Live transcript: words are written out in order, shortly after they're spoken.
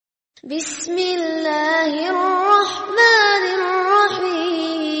بسم الله الرحمن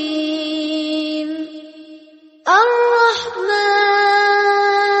الرحيم الرحمن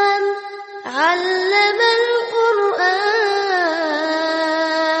علم القرآن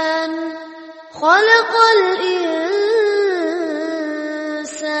خلق الإنسان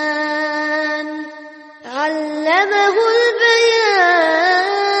علمه البيان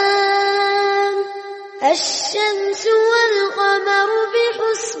الشمس والقمر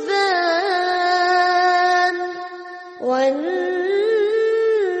بحسبان والنجم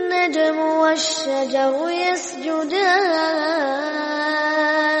والشجر يسجدان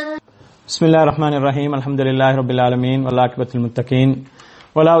بسم الله الرحمن الرحيم الحمد لله رب العالمين والعاقبة للمتقين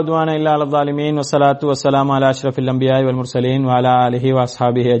ولا عدوان إلا على الظالمين والصلاة والسلام على أشرف الأنبياء والمرسلين وعلى آله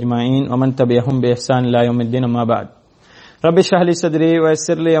وأصحابه أجمعين ومن تبعهم بإحسان إلى يوم الدين أما بعد رب اشرح لي صدري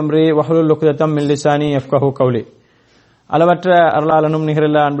ويسر لي أمري واحلل عقدة من لساني يفقهوا قولي அளவற்ற அருளாளனும்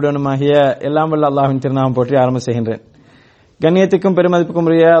நிகரில்லா அன்புடனுமாகிய எல்லாம் வல்ல அல்லாஹ்வின் திருநாமம் போற்றி ஆரம்பம் செய்கின்றேன். கண்ணியத்துக்கும் பெருமதிப்புக்கும்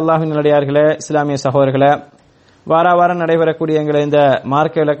உரிய அல்லாஹ்வின் நல்லடியார்களே, இஸ்லாமிய சகோதரர்களே, வாரம் நடைபெறக்கூடிய எங்களை இந்த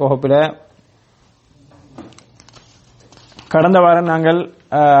மார்க்க விளக்க வகுப்பில் கடந்த வாரம் நாங்கள்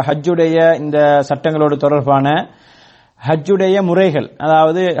ஹஜ்ஜுடைய இந்த சட்டங்களோடு தொடர்பான ஹஜ்ஜுடைய முறைகள்,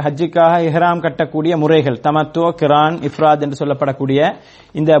 அதாவது ஹஜ்ஜுக்காக இஹ்ராம் கட்டக்கூடிய முறைகள், தமத்துவ, கிரான், இஃப்ராத் என்று சொல்லப்படக்கூடிய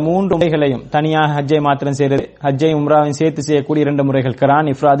இந்த மூன்று முறைகளையும், தனியாக ஹஜ்ஜை மாத்திரம் செய்வது, ஹஜ்ஜை உம்ராவையும் சேர்த்து செய்யக்கூடிய இரண்டு முறைகள்,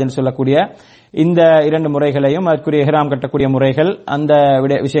 கிரான், இஃப்ராத் என்று சொல்லக்கூடிய இந்த இரண்டு முறைகளையும், அதற்குரிய இஹ்ராம் கட்டக்கூடிய முறைகள், அந்த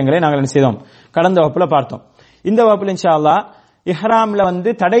விஷயங்களை நாங்கள் என்ன செய்தோம், கடந்த வகுப்புல பார்த்தோம். இந்த வகுப்புல இன்ஷா அல்லாஹ் இஹ்ராம்ல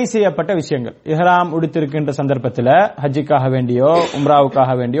தடை செய்யப்பட்ட விஷயங்கள், இஹ்ராம் உடுத்திருக்கின்ற சந்தர்ப்பத்தில் ஹஜ்ஜுக்காக வேண்டியோ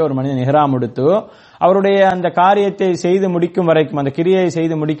உம்ராவுக்காக வேண்டியோ ஒரு மனிதன் இஹ்ராம் உடுத்து அவருடைய அந்த காரியத்தை செய்து முடிக்கும் வரைக்கும், அந்த கிரியை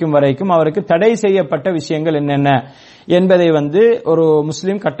செய்து முடிக்கும் வரைக்கும் அவருக்கு தடை செய்யப்பட்ட விஷயங்கள் என்னென்ன என்பதை ஒரு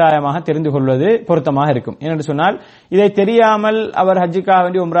முஸ்லிம் கட்டாயமாக தெரிந்து கொள்வது பொருத்தமாக இருக்கும். என்று சொன்னால், இதை தெரியாமல் அவர் ஹஜ்ஜுக்காக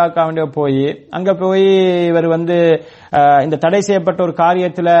வேண்டிய உம்ராவுக்காக வேண்டிய போய் அங்க போய் இவர் இந்த தடை செய்யப்பட்ட ஒரு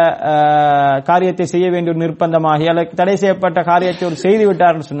காரியத்தை செய்ய வேண்டிய ஒரு நிர்பந்தமாகி அல்லது தடை செய்யப்பட்ட காரியத்தை ஒரு செய்து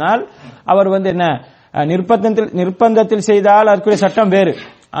விட்டார்னு சொன்னால் அவர் என்ன நிர்பந்தத்தில் செய்தால் அதற்குரிய சட்டம் வேறு,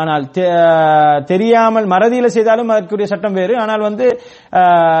 ஆனால் தெரியாமல் மறதியில செய்தாலும் அதற்குரிய சட்டம் வேறு. ஆனால்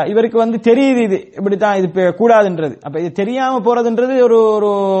இவருக்கு தெரியுது இது இப்படித்தான், இது கூடாதுன்றது. அப்ப இது தெரியாம போறதுன்றது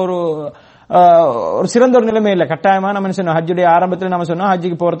ஒரு சிறந்த ஒரு நிலைமை இல்லை. கட்டாயமாக நம்ம சொன்னோம், ஹஜ்ஜுடைய ஆரம்பத்தில் நம்ம சொன்னோம்,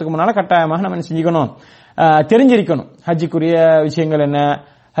 ஹஜ்ஜுக்கு போறதுக்கு முன்னால கட்டாயமாக நம்ம செஞ்சுக்கணும், தெரிஞ்சிருக்கணும் ஹஜ்ஜுக்குரிய விஷயங்கள் என்ன,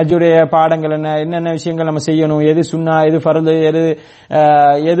 ஹஜ்ஜுடைய பாடங்கள் என்ன, என்னென்ன விஷயங்கள் நம்ம செய்யணும், எது சுன்னா, எது ஃபர்து, எது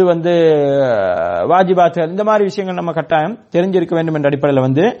வாஜிபாத், இந்த மாதிரி விஷயங்கள் நம்ம கட்டாயம் தெரிஞ்சிருக்க வேண்டும் என்ற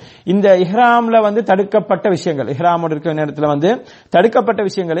அடிப்படையில் இந்த இஹ்ராம்ல தடுக்கப்பட்ட விஷயங்கள், இஹ்ராமோடு இருக்கிற நேரத்தில் தடுக்கப்பட்ட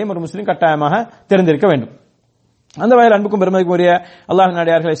விஷயங்களையும் ஒரு முஸ்லீம் கட்டாயமாக தெரிந்திருக்க வேண்டும். அந்த வகையில் அன்புக்கும் பெருமதிக்கும் உரிய அல்லாஹ்வின்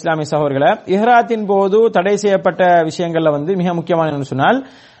நல்லடியார்களே, இஸ்லாமிய சகோதரர்களே, இஹ்ராத்தின் போது தடை செய்யப்பட்ட விஷயங்கள்ல மிக முக்கியமான என்ன சொன்னால்,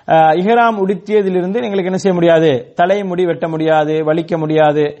 இஹ்ராம் உடுத்தியதிலிருந்து எங்களுக்கு என்ன செய்ய முடியாது, தலைமுடி வெட்ட முடியாது, வலிக்க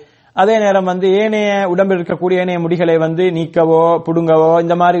முடியாது. அதே நேரம் ஏனைய உடம்பில் இருக்கக்கூடிய ஏனைய முடிகளை நீக்கவோ புடுங்கவோ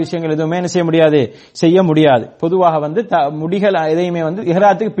இந்த மாதிரி விஷயங்கள் எதுவுமே என்ன செய்ய முடியாது, செய்ய முடியாது. பொதுவாக முடிகள் எதையுமே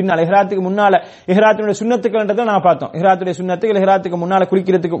இஹ்ராத்துக்கு பின்னால், இஹ்ராத்துக்கு முன்னால, இஹ்ராத்தினுடைய சுன்னத்துக்கள்ன்றதை நாங்க பார்த்தோம். இஹ்ராத்துடைய சுன்னத்துகள் இஹ்ராத்துக்கு முன்னால,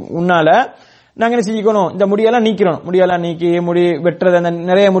 குறிக்கிறதுக்கு முன்னால நாங்க என்ன செஞ்சுக்கணும், இந்த முடியெல்லாம் நீக்கிறோம். முடியெல்லாம் நீக்கி முடி வெட்டுறது, அந்த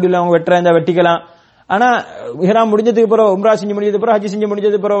நிறைய முடியல அவங்க வெட்டுற இந்த வெட்டிக்கலாம். ஆனா இஹ்ராம் முடிஞ்சதுக்கு பிறகு, உம்ரா செஞ்சு முடிஞ்சது பிறகு, ஹஜ் செஞ்சு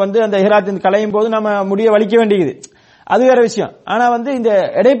முடிஞ்சது பிறகு அந்த இஹ்ராத்தின் கலையும் போது நம்ம முடிய வலிக்க வேண்டியது, அது வேற விஷயம். ஆனா இந்த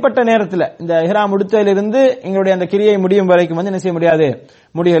இடைப்பட்ட நேரத்தில், இந்த இஹ்ராம் உடுத்தலிருந்து எங்களுடைய அந்த கிரியை முடியும் வரைக்கும் என்ன செய்ய முடியாது,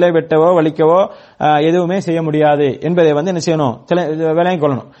 முடிகளை வெட்டவோ வலிக்கவோ எதுவுமே செய்ய முடியாது என்பதை என்ன செய்யணும், விளங்கிக்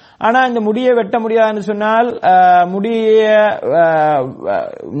கொள்ளணும். ஆனா இந்த முடியை வெட்ட முடியாதுன்னு சொன்னால், முடிய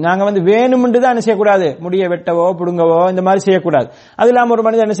நாங்க வேணுமென்று தான் என்ன செய்யக்கூடாது, முடியை வெட்டவோ புடுங்கவோ இந்த மாதிரி செய்யக்கூடாது. அது இல்லாம ஒரு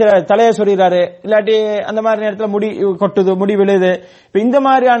மனிதன் என்ன செய்ய, தலையை சொறிறாரு, இல்லாட்டி அந்த மாதிரி நேரத்தில் முடி கொட்டுது, முடி விழுது, இப்ப இந்த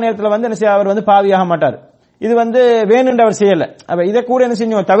மாதிரியான நேரத்தில் என்ன செய்ய, அவர் பாவியாக மாட்டார். இது வேணுன்ற அவர் செய்யல. அப்ப இதை கூட என்ன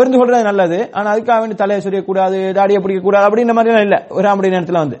செஞ்சோம், தவிர்த்து கொள்றது நல்லது. ஆனா அதுக்காக வேண்டி தலையை சொரியக்கூடாது, தாடியை பிடிக்க கூடாது அப்படின்ற மாதிரி இல்ல. ஒரு ஆம்புடைய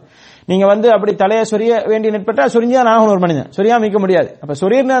நேரத்தில் நீங்க அப்படி தலையை சொரிய வேண்டிய நெற்பட்டா சொரிஞ்சுதான் ஆகணும். ஒரு மனிதன் சொரியாம மிக்க முடியாது. அப்ப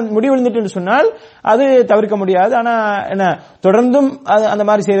சொரிய முடி விழுந்துட்டு சொன்னால் அது தவிர்க்க முடியாது. ஆனா என்ன, தொடர்ந்தும் அந்த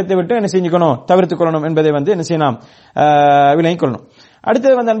மாதிரி செய்யறதை விட்டு என்ன செஞ்சுக்கணும், தவிர்த்து கொள்ளணும் என்பதை என்ன செய்யலாம், விளங்கிக் கொள்ளணும்.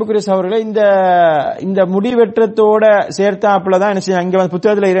 அடுத்தது அன்புக்குரிய சகோதரர்களே, இந்த முடி வெற்றத்தோட சேர்த்தாப்புலதான் என்ன செய்ய, இங்க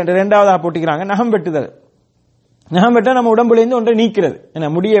புத்தகத்துல இரண்டாவதாக போட்டிக்கிறாங்க நகம் வெட்டுதல். நகம் வெட்ட நம்ம உடம்புல இருந்து ஒன்றை நீக்கிறது. என்ன,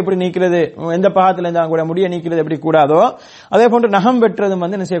 முடியை எப்படி நீக்கிறது, எந்த பாகத்துல இருந்தா கூட முடியை நீக்கிறது எப்படி கூடாதோ, அதே போன்று நகம் வெட்டுறதும்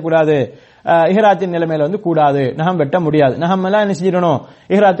என்ன செய்யக்கூடாது, இஹ்ராத்தின் நிலைமையில கூடாது, நகம் வெட்ட முடியாது. நகம் எல்லாம் என்ன செஞ்சிடணும்,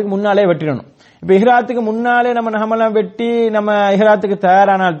 இஹ்ராத்துக்கு முன்னாலே வெட்டிடணும். இப்ப இஹ்ராத்துக்கு முன்னாலே நம்ம நகமெல்லாம் வெட்டி நம்ம இஹ்ராத்துக்கு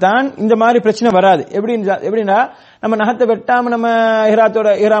தயாரானால் தான் இந்த மாதிரி பிரச்சனை வராது. எப்படின்னா நம்ம நகத்தை வெட்டாம நம்ம இஹ்ராத்தோட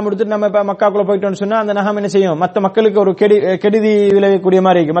இஹ்ராம் எடுத்துட்டு நம்ம இப்ப மக்காக்குள்ள போயிட்டோம்னு சொன்னா அந்த நகம் என்ன செய்யும், மத்த மக்களுக்கு ஒரு கெடுதி விளைவிக்கக்கூடிய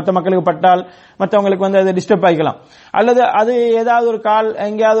மாதிரி இருக்கு. மத்த மக்களுக்கு பட்டால் மத்தவங்களுக்கு வந்து அது டிஸ்டர்ப் ஆகிக்கலாம். அல்லது அது ஏதாவது ஒரு கால்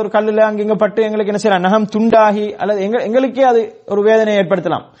எங்கேயாவது ஒரு கல்லுல அங்க பட்டு எங்களுக்கு என்ன செய்யலாம், நகம் துண்டாகி அல்லது எங்களுக்கே அது ஒரு வேதனை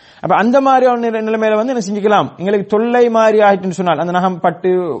ஏற்படுத்தலாம். அப்ப அந்த மாதிரி நிலைமையில வந்து என்ன செஞ்சுக்கலாம், எங்களுக்கு தொல்லை மாதிரி ஆயிட்டுன்னு சொன்னால் அந்த நகம்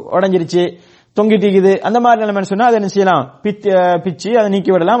பட்டு உடஞ்சிருச்சு தொங்கிட்டு அந்த மாதிரி நிலைமை சொன்னா அதை என்ன செய்யலாம், பிச்சு அதை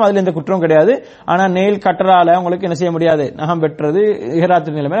நீக்கி விடலாம். அதுல எந்த குற்றம் கிடையாது. ஆனா நெயில் கட்டரால உங்களுக்கு என்ன செய்ய முடியாது, நகம் வெட்டுறது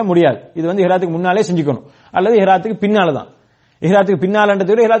இஹ்ராத்து நிலைமையில முடியாது. இது வந்து இஹ்ராத்துக்கு முன்னாலே செஞ்சுக்கணும் அல்லது இஹ்ராத்துக்கு பின்னாலதான். இஹ்ராத்துக்கு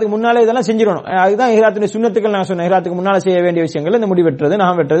பின்னாலன்றதை விட இஹ்ராத்துக்கு முன்னாலே இதெல்லாம் செஞ்சிடணும். அதுதான் இஹ்ராத்துடைய சுன்னத்துக்கள். நான் சொன்னேன் இஹ்ராத்துக்கு முன்னால செய்ய வேண்டிய விஷயங்கள் இந்த முடி வெட்டுறது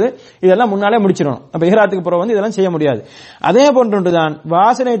நகம் வெட்டுறது இதெல்லாம் முன்னாலே முடிச்சிடணும். அப்ப இஹ்ராத்துக்கு பிறகு வந்து இதெல்லாம் செய்ய முடியாது. அதே போன்றுதான்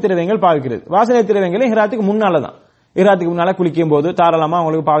வாசனை திரவியங்கள் பாவிக்கிறது. வாசனை திரவியங்கள் இஹ்ராத்துக்கு முன்னாலதான். இஹ்ராத்துக்கு முன்னால குளிக்கும் போது தாராளமா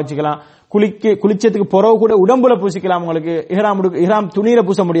உங்களுக்கு பாவிச்சுக்கலாம். குளிச்சதுக்கு பிறகு கூட உடம்புல பூசிக்கலாம். உங்களுக்கு இஹ்ராம் துணியில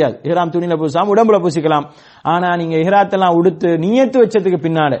பூச முடியாது. இஹ்ராம் துணியில பூசாம உடம்புல பூசிக்கலாம். ஆனா நீங்க இஹ்ராத்தெல்லாம் உடுத்து நியத்து வச்சதுக்கு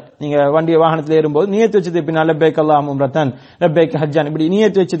பின்னால, நீங்க வண்டி வாகனத்துல ஏறும்போது நியத்து வச்சதுக்கு பின்னால லப்பைக் அல்லாஹும்ம உம்ரத்தன் லப்பைக் ஹஜ்ஜான் இப்படி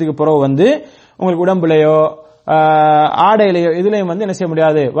நியத்து வச்சதுக்கு பிறகு வந்து உங்களுக்கு உடம்புலையோ ஆடையிலையோ இதுலயும் வந்து என்ன செய்ய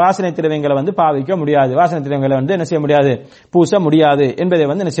முடியாது, வாசனை திரவியங்களை வந்து பாவிக்க முடியாது. வாசனை திரவியங்களை வந்து என்ன செய்ய முடியாது, பூச முடியாது என்பதை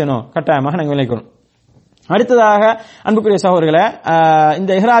வந்து என்ன செய்யணும், கட்டாயமாக நாங்கள் விளைக்கணும். அடுத்ததாக அன்புக்குரிய சகோதரர்களே,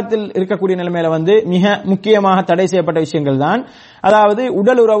 இந்த இஹ்ராத்தில் இருக்கக்கூடிய நிலைமையில வந்து மிக முக்கியமாக தடை செய்யப்பட்ட விஷயங்கள் தான், அதாவது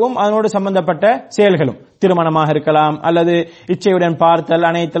உடல் உறவும் அதனோடு சம்பந்தப்பட்ட செயல்களும். திருமணமாக இருக்கலாம் அல்லது இச்சையுடன் பார்த்தல்,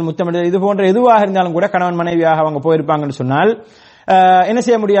 அணைத்தல், முத்தமிடுதல், இது போன்ற எதுவாக இருந்தாலும் கூட கணவன் மனைவியாக அவங்க போயிருப்பாங்கன்னு சொன்னால் என்ன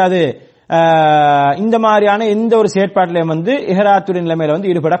செய்ய முடியாது, இந்த மாதிரியான எந்த ஒரு செயற்பாட்டிலையும் வந்து இஹ்ராத்துடைய நிலைமையில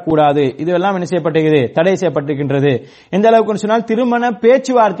வந்து ஈடுபடக்கூடாது. இதுவெல்லாம் என்ன செய்யப்பட்டிருக்கிறது, தடை செய்யப்பட்டிருக்கின்றது. எந்த அளவுக்கு சொன்னால் திருமண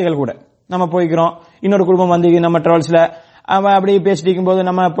பேச்சுவார்த்தைகள் கூட நம்ம போய்க்கிறோம், இன்னொரு குடும்பம் வந்து நம்ம டிராவல்ஸ்ல அவன் அப்படி பேசிட்டு இருக்கும் போது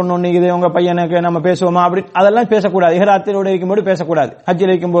நம்ம பொண்ணு ஒண்ணுக்குது உங்க பையனுக்கு நம்ம பேசுவோமா அப்படி அதெல்லாம் பேசக்கூடாது. இஹ்ராத்தோட இருக்கும்போது பேசக்கூடாது.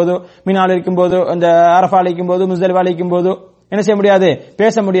 ஹஜ்ஜில் இருக்கும் போது, மினால இருக்கும் போது, அந்த அரஃபால இருக்கும் போது, முஸ்தலிஃபால இருக்கும் போது என்ன செய்ய முடியாது,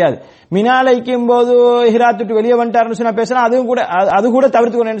 பேச முடியாது. மினால இருக்கும் போது இஹ்ராத் விட்டு வெளியே வந்துட்டாருன்னு சொன்னா பேசலாம். அது கூட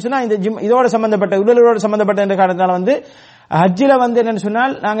தவிர்த்துக்கணும் சொன்னா இந்த இதோட சம்பந்தப்பட்ட உடலோட சம்பந்தப்பட்ட என்ற காரணத்தால வந்து ஹஜ்ஜில வந்து என்னன்னு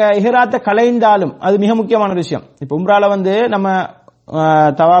சொன்னால் நாங்க இஹ்ராத்தை கலைந்தாலும் அது மிக முக்கியமான விஷயம். இப்ப உம்ரால வந்து நம்ம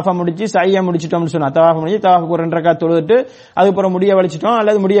தவாஃப முடிச்சு சைய முடிச்சிட்டோம்னு சொன்னா, தவாஃப முடிச்சு தவாஃபுக்கு ஒரு 2 ரக்காத் தொழுதுட்டு அதுக்கப்புறம் முடிய வலிச்சிட்டோம்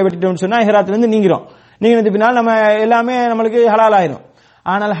அல்லது முடிய வெட்டிட்டோம்னு சொன்னா இஹ்ராத்துல இருந்து நீங்கினது பின்னால் நம்ம எல்லாமே நம்மளுக்கு ஹலால் ஆயிரும்.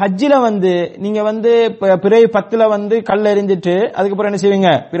 ஆனால் ஹஜ்ஜில வந்து நீங்க வந்து பிறை 10ல வந்து கல் எறிஞ்சிட்டு அதுக்கப்புறம் என்ன செய்வீங்க,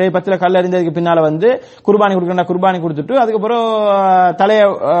 பிறை 10ல கல் எறிஞ்சதுக்கு பின்னால வந்து குர்பானி கொடுக்கணும், குர்பானி கொடுத்துட்டு அதுக்கப்புறம் தலைய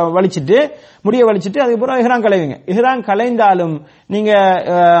வலிச்சிட்டு முடிய வலிச்சிட்டு அதுக்கப்புறம் இஹ்ராம் கலைவீங்க. இஹ்ராம் கலைந்தாலும் நீங்க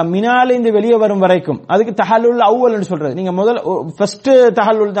மினால இருந்து வெளியே வரும் வரைக்கும் அதுக்கு தஹல்லுல் அவ்வல் சொல்றது. நீங்க ஃபர்ஸ்ட்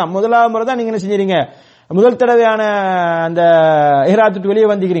தஹல்லுல் தான், முதலாவது முறை தான் நீங்க என்ன செஞ்சீங்க, முதல் தடவையான அந்த இஹ்ராத்துக்கு வெளியே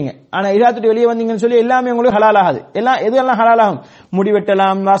வந்திக்கிறீங்க. ஆனா இஹ்ராத்துக்கு வெளியே வந்தீங்கன்னு சொல்லி எல்லாமே உங்களுக்கு ஹலால் ஆகாது. எதெல்லாம் ஹலால் ஆகும், முடி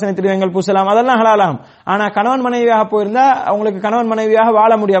வெட்டலாம், வாசனை திரவியங்கள் பூசலாம், அதெல்லாம் ஹலால் ஆகும். ஆனா கணவன் மனைவியாக போயிருந்தா உங்களுக்கு கணவன் மனைவியாக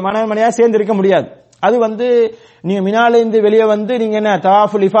வாழ முடியாது, மனைவன் மனைவியாக சேர்ந்து இருக்க முடியாது. அது வந்து நீங்க மினால இருந்து வெளியே வந்து நீங்க என்ன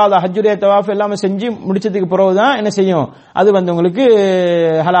தவாஃபுல் இஃபாதா ஹஜ்ஜுடைய தவாஃப் எல்லாமே செஞ்சு முடிச்சதுக்கு பிறகுதான் என்ன செய்யும், அது வந்து உங்களுக்கு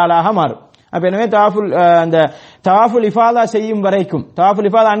ஹலாலாக மாறும். அப்ப எனவே அந்த தவாஃபுல் இஃபாதா செய்யும் வரைக்கும், தவாஃபுல்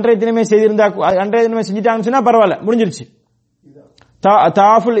இஃபாதா அன்றைய தினமே செய்திருந்தா, அன்றைய தினமே செஞ்சுட்டாங்கன்னு சொன்னா பரவாயில்ல, முடிஞ்சிருச்சு.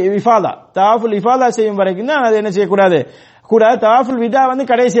 தவாஃபுல் இஃபாதா செய்யும் வரைக்கும் தான் அது என்ன செய்யக்கூடாது, கூட தவாஃபுல் விதா வந்து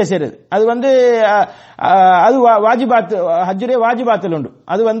கடைசியா செய்யறது. அது வந்து அது வாஜிபாத், ஹஜ்ஜுடைய வாஜிபாத்தில் உண்டு.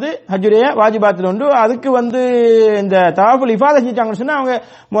 அது வந்து ஹஜ்ஜுடைய வாஜிபாத்தில் உண்டு. அதுக்கு வந்து இந்த தவாஃபுல் இஃபாதா செஞ்சிட்டாங்கன்னு சொன்னா அவங்க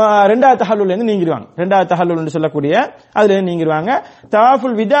 2வது தஹல்லுல்ல இருந்து நீங்கிடுவாங்க. 2வது தஹல்லுல் சொல்லக்கூடிய அதுல இருந்து நீங்கிடுவாங்க.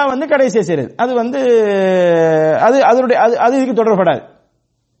 தவாஃபுல் விதா வந்து கடைசியா செய்யறது. அது வந்து அது இதுக்கு தொடர்படாது.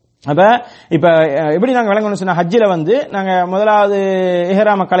 அப்ப இப்ப எப்படி நாங்க விளங்கணும்னு சொன்னா, ஹஜ்ஜில வந்து நாங்க முதலாவது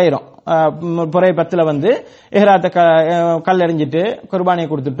இஹ்ராம கலையிறோம். புறை 10ல வந்து இஹ்ராத்தை கல் எறிஞ்சிட்டு குர்பானியை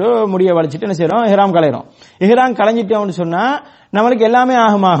கொடுத்துட்டு முடிய வலிச்சிட்டு என்ன செய்யறோம், இஹ்ராம் கலையிறோம். இஹ்ராம் கலைஞ்சிட்டோம்னு சொன்னா நம்மளுக்கு எல்லாமே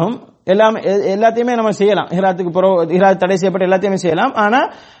ஆகும். எல்லாத்தையுமே நம்ம செய்யலாம். இஹ்ராத்துக்கு பிறகு இஹ்ராத் தடை செய்யப்பட்ட எல்லாத்தையுமே செய்யலாம். ஆனா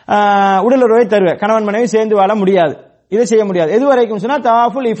உடல் உறவை தருவ கணவன் மனைவி சேர்ந்து வாழ முடியாது, இதை செய்ய முடியாது. எது வரைக்கும் சொன்னா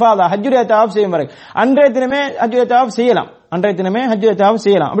தவாஃபுல் இஃபாதா ஹஜ்ஜுடைய தவாஃப் செய்யும் வரை. அன்றைய தினமே ஹஜ்ஜுடைய தவாஃப் செய்யலாம். அன்றைய தினமே ஹஜ்ஜுடைய தவாஃப்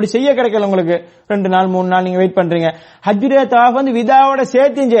செய்யலாம். அப்படி செய்ய கிடைக்கல உங்களுக்கு 2 நாள் 3 நாள் நீங்க வெயிட் பண்றீங்க, ஹஜ்ஜுடைய தவாஃப் வந்து விதாவோட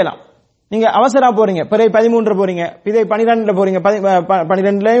சேர்த்தையும் செய்யலாம். நீங்க அவசரா போறீங்க, பிறை 13 போறீங்க, பிறை 12 போறீங்க,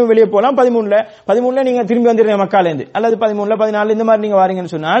 12லயும் வெளியே போலாம், 13ல நீங்க திரும்பி வந்துடுறீங்க மக்கால இருந்து, அல்லது 13 14 இந்த மாதிரி நீங்க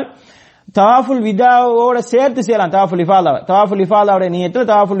வாரீங்கன்னு சொன்னால் தவாஃபுல் விதாவோட சேர்த்து செய்யலாம். தவாஃபுல் இஃபாதாவோட நியத்துல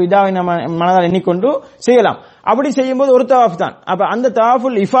தவாஃபுல் விதாவை நம்ம மனதால் எண்ணிக்கொண்டு செய்யலாம். அப்படி செய்யும் போது ஒரு தவாஃப் தான். அப்ப அந்த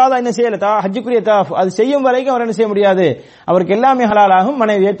தவாஃபுல் இஃபாதா என்ன செய்யல, ஹஜ்ஜுக்குரிய தவாஃப் அது செய்யும் வரைக்கும் அவர் என்ன செய்ய முடியாது, அவருக்கு எல்லாமே ஹலாலாகும்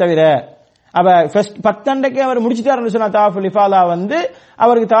மனைவியை தவிர. அப்ப ஃபர்ஸ்ட் 10 அன்றைக்கு அவர் முடிச்சிட்டாருன்னு சொன்னா தவாஃபுல் இஃபாதா வந்து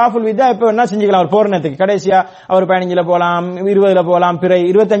அவருக்கு தவாஃபுல் விதா எப்ப வேணா செஞ்சுக்கலாம். அவர் போறதுக்கு கடைசியா அவர் 15ல போலாம், 20ல போலாம், பிற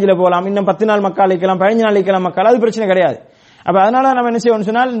 25ல போலாம், இன்னும் 10 நாள் மக்கள் அழைக்கலாம், 15 நாள் அழைக்கலாம் மக்கள், அது பிரச்சனை கிடையாது. அப்ப அதனால நம்ம என்ன செய்வோம்னு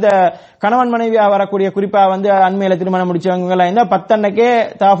சொன்னால் இந்த கணவன் மனைவியா வரக்கூடிய குறிப்பா வந்து அண்மையில திருமணம் முடிச்சவங்க எல்லாம் இருந்தா 10 அன்னைக்கே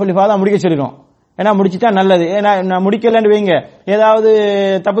தவாஃபுல் இஃபாதா முடிக்க சொல்லிடுவோம். ஏன்னா முடிச்சிட்டா நல்லது. ஏன்னா நான் முடிக்கலன்னு வைங்க, ஏதாவது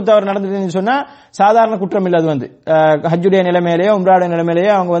தப்பு தவறு நடந்துன்னு சொன்னா சாதாரண குற்றம் இல்லை. அது வந்து ஹஜ்ஜுடைய நிலைமையிலேயோ உம்ராவுடைய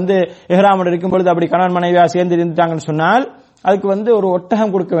நிலைமையிலேயோ அவங்க வந்து இஹ்ராமோட இருக்கும் பொழுது அப்படி கணவன் மனைவியா சேர்ந்து இருந்துட்டாங்கன்னு சொன்னால் அதுக்கு வந்து ஒரு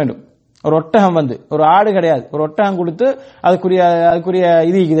ஒட்டகம் கொடுக்க வேண்டும். ஒரு ஒட்டகம் வந்து ஒரு ஆடு கிடையாது, ஒரு ஒட்டகம் கொடுத்து அதுக்குரிய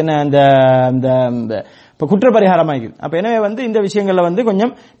இது என்ன இந்த குற்றப்பரிகாரம் ஆகிது. அப்ப எனவே வந்து இந்த விஷயங்கள்ல வந்து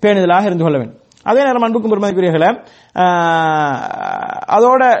கொஞ்சம் பேணுதலாக இருந்து கொள்ள வேண்டும். அதே நேரம் அன்புக்கும் பெருமதிக்குரியவர்களே,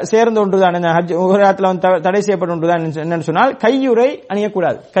 அதோட சேர்ந்த ஒன்றுதான் இந்த ஹஜ் ஒரு இடத்துல வந்து தடை செய்யப்பட்ட ஒன்றுதான் என்னன்னு சொன்னால் கையுறை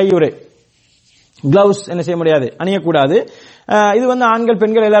அணியக்கூடாது. கையுறை கிளவுஸ் என்ன செய்ய முடியாது, அணியக்கூடாது. இது வந்து ஆண்கள்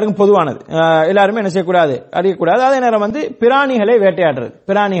பெண்கள் எல்லாருக்கும் பொதுவானது. எல்லாருமே என்ன செய்யக்கூடாது, அறியக்கூடாது. அதே நேரம் வந்து பிராணிகளை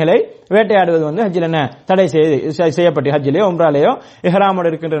வேட்டையாடுவது வந்து ஹஜ்ஜில் என்ன தடை செய்யப்பட்டு ஹஜ்ஜிலேயோ உம்ராலேயோ இஹ்ராமோட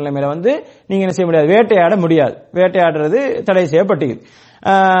இருக்கின்ற நிலைமையில வந்து நீங்க என்ன செய்ய முடியாது, வேட்டையாட முடியாது. வேட்டையாடுறது தடை செய்யப்பட்டது.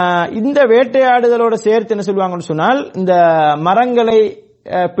 இந்த வேட்டையாடுதலோட சேர்த்து என்ன சொல்லுவாங்கன்னு சொன்னால் இந்த மரங்களை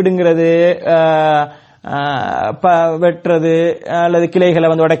பிடுங்கிறது, வெட்டுறது அல்லது கிளைகளை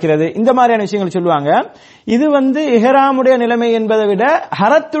வந்து உடைக்கிறது, இந்த மாதிரியான விஷயங்கள் சொல்லுவாங்க. இது வந்து இஹ்ராமுடைய நிலைமை என்பதை விட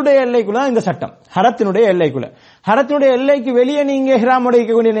ஹரத்துடைய எல்லைக்குள்ள இந்த சட்டம். ஹரத்தினுடைய எல்லைக்கு வெளியே நீங்க இஹ்ராம்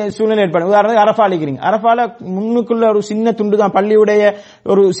உடைக்கக்கூடிய சூழ்நிலை ஏற்படும். உதாரணத்துக்கு அரஃபா அழிக்கிறீங்க, அரஃபால முன்னுக்குள்ள ஒரு சின்ன துண்டு தான், பள்ளியுடைய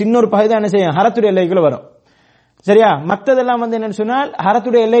ஒரு சின்ன ஒரு பகுதி தான் என்ன செய்யும், ஹரத்துடைய எல்லைக்குள்ள வரும். சரியா? மத்ததெல்லாம் வந்து என்னன்னு சொன்னால்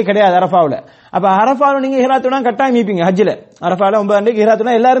ஹரத்துடைய எல்லை கிடையாது அரஃபாவுல. அப்ப அரஃபாவுல நீங்க இஹ்ராத்துனா கட்டாயம் மீப்பீங்க. ஹஜ்ஜில அரஃபால 9 அன்றைக்கு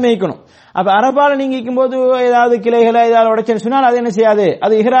இஹ்ராத்துனா எல்லாருமே ஈக்கணும். அப்ப அரஃபால நீங்க ஈக்கும்போது ஏதாவது கிளைகளை ஏதாவது உடைச்சுன்னு சொன்னால் அது என்ன செய்யாது,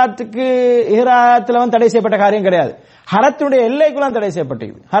 அது இஹ்ராத்துல வந்து தடை செய்யப்பட்ட காரியம் கிடையாது. ஹரத்துடைய எல்லைக்குள்ள தடை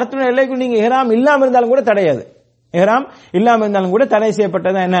செய்யப்பட்டது. ஹரத்துடைய எல்லைக்குள்ள நீங்க இஹ்ராம் இல்லாம இருந்தாலும் கூட தடையாது. இஹ்ராம் இல்லாம இருந்தாலும் கூட தடை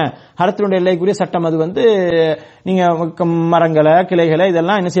செய்யப்பட்டது என்ன, ஹரத்தினுடைய எல்லைக்குரிய சட்டம். அது வந்து நீங்க மரங்களை கிளைகளை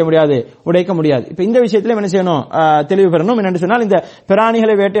இதெல்லாம் என்ன செய்ய முடியாது, உடைக்க முடியாது. இப்ப இந்த விஷயத்துல என்ன செய்யணும், தெளிவு பெறணும். என்னன்னு சொன்னால் இந்த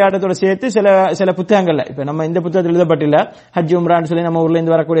பிராணிகளை வேட்டையாடுறதோட சேர்த்து சில புத்தகங்கள்ல, இப்ப நம்ம இந்த புத்தகத்தில் எழுதப்பட்டில்ல ஹஜ் உம்ரான்னு சொல்லி நம்ம ஊர்ல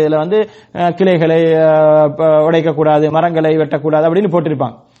இருந்து வரக்கூடிய இதுல வந்து கிளைகளை உடைக்க கூடாது, மரங்களை வெட்டக்கூடாது அப்படின்னு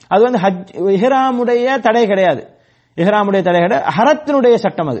போட்டிருப்பாங்க. அது வந்து இஹ்ராமுடைய தடை கிடையாது. இஹ்ராமுடைய தடைகட ஹரத்தினுடைய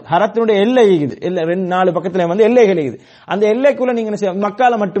சட்டம். அது ஹரத்தினுடைய எல்லை இருக்குது. 4 பக்கத்துல வந்து எல்லைகள் இருக்குது. அந்த எல்லைக்குள்ள நீங்க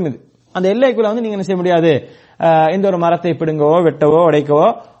மக்கால மட்டும் இது, அந்த எல்லைக்குள்ள வந்து நீங்க என்ன செய்ய முடியாது, எந்த ஒரு மரத்தை பிடுங்கவோ வெட்டவோ உடைக்கவோ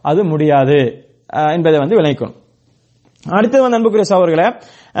அது முடியாது என்பதை வந்து விளக்கணும். அடுத்தது வந்து அன்புக்குரிய சகோதரர்களே,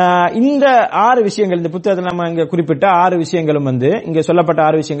 இந்த 6 விஷயங்கள் இந்த புத்தகத்தில் நம்ம இங்க குறிப்பிட்ட 6 விஷயங்களும் வந்து இங்க சொல்லப்பட்ட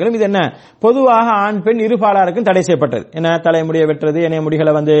 6 விஷயங்களும் இது என்ன பொதுவாக ஆண் பெண் இருபாலாருக்கும் தடை செய்யப்பட்டது. என்ன தலைமுடியை வெட்டுறது, இணைய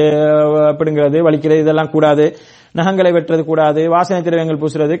முடிகளை வந்து பிடுங்கிறது, வலிக்கிறது, இதெல்லாம் கூடாது. நகங்களை வெட்டுறது கூடாது, வாசனை திரவியங்கள்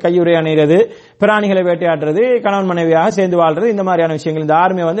பூசுறது, கையுறை அணிகிறது, பிராணிகளை வேட்டையாடுறது, கணவன் மனைவியாக சேர்ந்து வாழ்றது, இந்த மாதிரியான விஷயங்கள் இந்த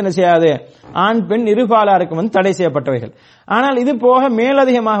 6 வந்து என்ன செய்யாது, ஆண் பெண் இருபாலாருக்கும் வந்து தடை செய்யப்பட்டவைகள். ஆனால் இது போக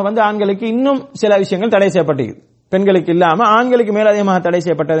மேலதிகமாக வந்து ஆண்களுக்கு இன்னும் சில விஷயங்கள் தடை செய்யப்பட்டது. பெண்களுக்கு இல்லாம ஆண்களுக்கு மேலதிகமாக தடை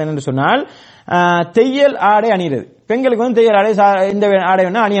செய்யப்பட்டது என்று சொன்னால் தையல் ஆடை அணிகிறது. பெண்களுக்கு வந்து தையல் ஆடை இந்த ஆடை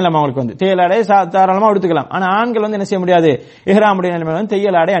வேணா அணியலாம், அவங்களுக்கு வந்து தையல் ஆடை தாராளமா எடுத்துக்கலாம். ஆனா ஆண்கள் வந்து என்ன செய்ய முடியாது, இஹ்ராமுடைய நிலைமையில வந்து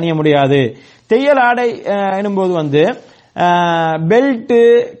தையல் ஆடை அணிய முடியாது. தையல் ஆடை எனும்போது வந்து பெல்ட்,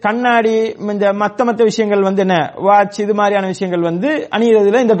 கண்ணாடி, இந்த மத்த விஷயங்கள் வந்து என்ன வாட்ச், இது மாதிரியான விஷயங்கள் வந்து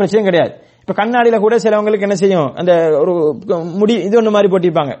அணியறதுல இந்த பிரச்சனையும் கிடையாது. இப்ப கண்ணாடியில கூட சிலவங்களுக்கு என்ன செய்யும், அந்த ஒரு முடி இது ஒண்ணு மாதிரி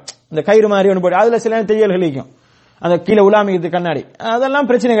போட்டிருப்பாங்க, இந்த கயிறு மாதிரி ஒண்ணு போட்டு அதுல சில தையல்கள் இருக்கும், அந்த கீழே உலாமிக்கிறது கண்ணாடி, அதெல்லாம்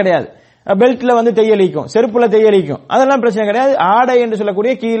பிரச்சனை கிடையாது. பெல்ட்ல வந்து தையலிக்கும், செருப்புல தையலிக்கும், அதெல்லாம் பிரச்சனை கிடையாது. ஆடை என்று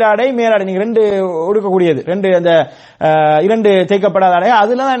சொல்லக்கூடிய கீழாடை மேலாடை நீங்க 2 ஒடுக்கக்கூடியது, 2 அந்த 2 தைக்கப்படாத ஆடை,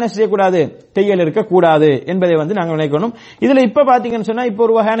 அதுலதான் என்ன செய்யக்கூடாது, தையல் இருக்கக்கூடாது என்பதை வந்து நாங்க நினைக்கணும். இதுல இப்ப பாத்தீங்கன்னு சொன்னா இப்ப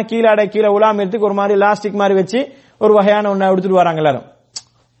ஒரு வகையான கீழாடை கீழே உலாமிறதுக்கு ஒரு மாதிரி லாஸ்டிக் மாதிரி வச்சு ஒரு வகையான ஒண்ணு எடுத்துட்டு வராங்க எல்லாரும்,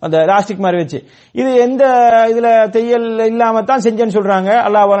 அந்த லாஸ்டிக் மாதிரி வச்சு. இது எந்த இதுல தையல் இல்லாம தான் செஞ்சேன்னு சொல்றாங்க.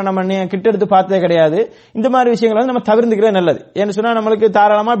 அல்லாஹ்வால நம்ம கிட்ட எடுத்து பார்த்ததே கிடையாது. இந்த மாதிரி விஷயங்களை வந்து நம்ம தவிர்த்துக்கிறது நல்லது. ஏன்னு சொன்னா நம்மளுக்கு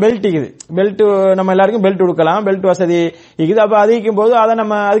தாராளமா பெல்ட் இருக்குது, பெல்ட் நம்ம எல்லாருக்கும் பெல்ட் கொடுக்கலாம், பெல்ட் வசதி இருக்குது. அப்ப அதிகம் போது அதை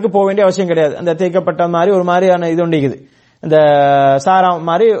நம்ம அதுக்கு போக வேண்டிய அவசியம் கிடையாது. அந்த தேய்க்கப்பட்ட மாதிரி ஒரு மாதிரியான இது ஒன்று இருக்குது, இந்த சாரம்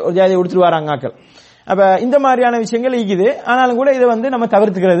மாதிரி ஒரு ஜாதி கொடுத்துட்டு வராங்க ஆக்கள். அப்ப இந்த மாதிரியான விஷயங்கள் இருக்குது. ஆனாலும் கூட இதை வந்து நம்ம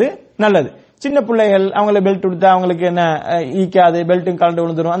தவிர்த்துக்கிறது நல்லது. சின்ன பிள்ளைகள் அவங்களை பெல்ட் கொடுத்தா அவங்களுக்கு என்ன ஈக்காது, பெல்ட்டும் கலந்து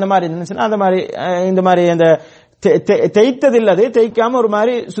விழுந்துரும், அந்த மாதிரி இருந்துச்சுன்னா அந்த மாதிரி இந்த மாதிரி அந்த தேய்த்தது இல்லது தேய்க்காம ஒரு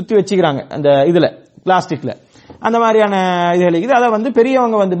மாதிரி சுத்தி வச்சுக்கிறாங்க அந்த இதுல பிளாஸ்டிக்ல, அந்த மாதிரியான இதுகள் இருக்குது. அதை வந்து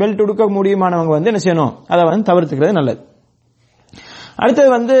பெரியவங்க வந்து பெல்ட் கொடுக்க முடியுமானவங்க வந்து என்ன செய்யணும், அதை வந்து தவிர்த்துக்கிறது நல்லது. அடுத்தது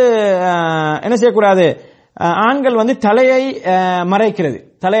வந்து என்ன செய்யக்கூடாது, ஆண்கள் வந்து தலையை மறைக்கிறது,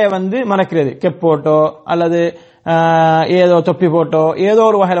 தலையை வந்து மறைக்கிறது, கெப் போட்டோ அல்லது ஏதோ தொப்பி போட்டோ ஏதோ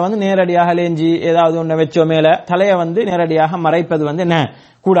ஒரு வகையில வந்து நேரடியாக லேஞ்சி ஏதாவது ஒண்ணு வச்சோ மேல தலையை வந்து நேரடியாக மறைப்பது வந்து என்ன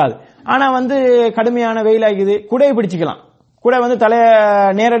கூடாது. ஆனா வந்து கடுமையான வெயில் ஆகுது, குடையை பிடிச்சிக்கலாம். குடை வந்து தலைய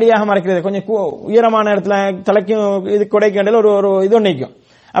நேரடியாக மறைக்கிறது கொஞ்சம் உயரமான இடத்துல தலைக்கும் இது குடைக்கு இடையில ஒரு இது ஒன்றைக்கும்.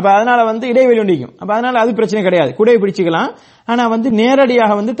 அப்ப அதனால வந்து இடைவெளி ஒன்றிக்கும். அப்ப அதனால அது பிரச்சனை கிடையாது, குடையை பிடிச்சிக்கலாம். ஆனா வந்து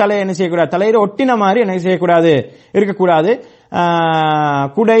நேரடியாக வந்து தலையை என்ன செய்யக்கூடாது, தலையில ஒட்டின மாதிரி என்ன செய்யக்கூடாது, இருக்கக்கூடாது.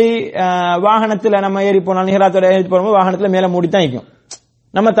 குடை வாகனத்துல நம்ம ஏறி போனாலும் நிகராத்தோட ஏறி போகும்போது வாகனத்துல மேல மூடித்தான் இருக்கும்,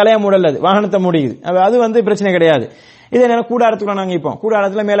 நம்ம தலையை மூடல, வாகனத்தை மூடிக்குது. அது வந்து பிரச்சனை கிடையாது. இதே நேரம் கூடாரத்துக்குள்ள நாங்க இப்போ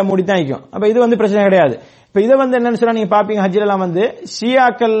கூடாரத்துல மேல மூடித்தான் இருக்கும். அப்ப இது வந்து பிரச்சனை கிடையாது. இப்ப இதை வந்து என்னன்னு சொன்னா நீங்க பாப்பீங்க ஹஜ்ஜில எல்லாம் வந்து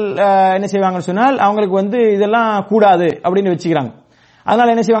ஷியாக்கள் என்ன செய்வாங்கன்னு சொன்னால் அவங்களுக்கு வந்து இதெல்லாம் கூடாது அப்படின்னு வச்சுக்கிறாங்க.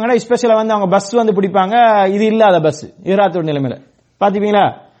 அதனால என்ன செய்வாங்கன்னா ஸ்பெஷலா வந்து அவங்க பஸ் வந்து பிடிப்பாங்க, இது இல்லாத பஸ் இஹ்ராத்தோட நிலைமையில பாத்தீங்களா,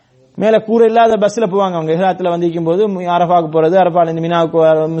 மேல கூரை இல்லாத பஸ்ல போவாங்க. அவங்க இஹ்ராத்துல வந்து இருக்கும் போது அரஃபாக்கு போறது, அரஃபால இந்த மினாவுக்கு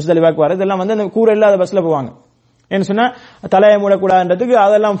முஸ்தலிஃபாக்கு வர்றது இதெல்லாம் வந்து கூரை இல்லாத பஸ்ல போவாங்க. என்ன சொன்னா தலையை மூடக்கூடாதுன்றதுக்கு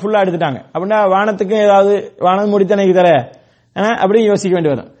அதெல்லாம் ஃபுல்லா எடுத்துட்டாங்க. அப்படின்னா வானத்துக்கு ஏதாவது வானம் மூடித்தானே தர அப்படி யோசிக்க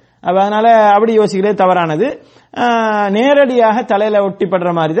வேண்டி வரும். அதனால அப்படி யோசிக்கிறது தவறானது. நேரடியாக தலையில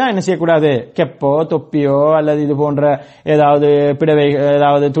ஒட்டிப்படுற மாதிரி தான் என்ன செய்யக்கூடாது, கெப்போ தொப்பியோ அல்லது இது போன்ற ஏதாவது பிடவை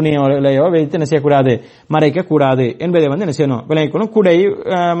ஏதாவது துணியோலையோ வைத்து என்ன செய்யக்கூடாது, மறைக்க கூடாது என்பதை வந்து என்ன செய்யணும் விளங்கிக்கணும். குடை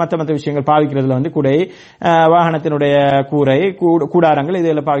மற்ற விஷயங்கள் பாவிக்கிறதுல வந்து குடை, வாகனத்தினுடைய கூரை, கூடாரங்கள்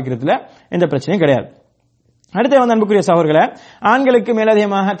இதெல்லாம் பாவிக்கிறதுல எந்த பிரச்சனையும் கிடையாது. அடுத்து வந்து அன்புக்குரிய சகோதரர்களே, ஆண்களுக்கு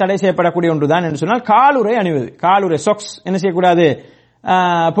மேலதிகமாக தடை செய்யப்படக்கூடிய ஒன்றுதான் என்று சொன்னால் காலுறை அணிவது. காலுறை சொக்ஸ் என்ன செய்யக்கூடாது,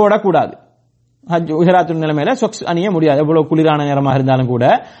 போடக்கூடாது. இஹ்ராத்து நிலைமையில சொக்ஸ் அணிய முடியாது, எவ்வளவு குளிரான நேரமாக இருந்தாலும் கூட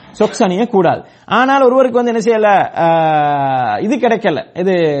சொக்ஸ் அணிய கூடாது. ஆனால் ஒருவருக்கு வந்து என்ன செய்யல, இது கிடைக்கல,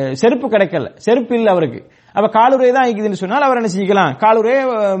 இது செருப்பு கிடைக்கல, செருப்பு இல்ல அவருக்கு, அப்ப காலுரை தான் இருக்குதுன்னு சொன்னால் அவர் என்ன செஞ்சுக்கலாம், காலுரை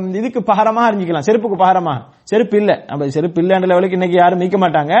இதுக்கு பகரமாக அறிஞ்சிக்கலாம், செருப்புக்கு பகரமாக. செருப்பு இல்ல, அப்ப செருப்பு இல்லன்ற லெவலுக்கு இன்னைக்கு யாரும் மீக்க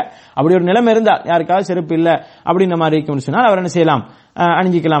மாட்டாங்க. அப்படி ஒரு நிலைமை இருந்தா யாருக்காவது செருப்பு இல்ல அப்படின்ற மாதிரி இருக்கும்னு சொன்னால் அவர் என்ன செய்யலாம்,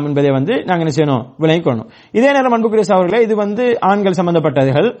 அணிஞ்சிக்கலாம் என்பதை வந்து நாங்க என்ன செய்யணும் விளங்கிக் கொள்ளணும். இதே நேரம் அன்புக்குரிய சகோதரர்களே, இது வந்து ஆண்கள்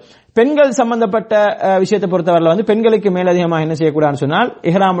சம்பந்தப்பட்டதுகள். பெண்கள் சம்பந்தப்பட்ட விஷயத்தை பொறுத்தவரையில் வந்து பெண்களுக்கு மேலதிகமாக என்ன செய்யக்கூடாதுன்னு சொன்னால்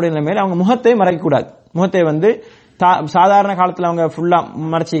இஹ்ராமுடைய நிலைமையில் அவங்க முகத்தை மறைக்கக்கூடாது. முகத்தை வந்து சாதாரண காலத்துல அவங்க ஃபுல்லா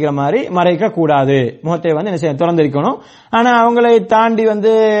மறைச்சிக்கிற மாதிரி மறைக்க கூடாது. முகத்தை வந்து என்ன செய்ய திறந்திருக்கணும். ஆனா அவங்களை தாண்டி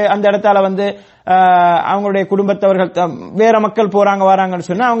வந்து அந்த இடத்தால வந்து அவங்களுடைய குடும்பத்தவர்கள் வேற மக்கள் போறாங்க வராங்கன்னு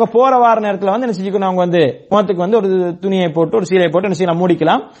சொன்னா அவங்க போற வார நேரத்துல வந்து என்ன செஞ்சுக்கணும், அவங்க வந்து முகத்துக்கு வந்து ஒரு துணியை போட்டு ஒரு சீலையை போட்டு என்ன செய்யலாம்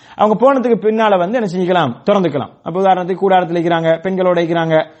மூடிக்கலாம். அவங்க போனதுக்கு பின்னால வந்து என்ன செஞ்சுக்கலாம் திறந்துக்கலாம். அப்ப உதாரணத்துக்கு கூடாரத்தில் இருக்கிறாங்க, பெண்களோட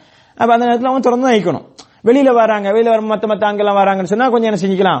இருக்கிறாங்க, அப்ப அந்த நேரத்தில் அவங்க திறந்து வைக்கணும். வெளியில வராங்க, வெளியில வர மத்த ஆண்கள் வராங்கன்னு சொன்னா கொஞ்சம் என்ன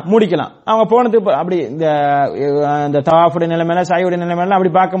செஞ்சுக்கலாம் மூடிக்கலாம். அவங்க போனதுக்கு அப்படி இந்த தவாஃபுடைய நிலைமையில சாயுடைய நிலைமையில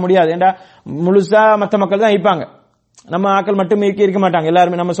அப்படி பார்க்க முடியாது. ஏண்டா முழுசா மத்த மக்கள் தான் இருப்பாங்க, நம்ம ஆக்கள் மட்டும் இருக்க மாட்டாங்க,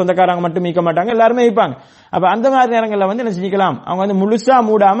 எல்லாருமே நம்ம சொந்தக்காரங்க மட்டும் இருக்க மாட்டாங்க, எல்லாருமே இருப்பாங்க. அப்ப அந்த மாதிரி நேரங்கள்ல வந்து என்ன செஞ்சுக்கலாம், அவங்க வந்து முழுசா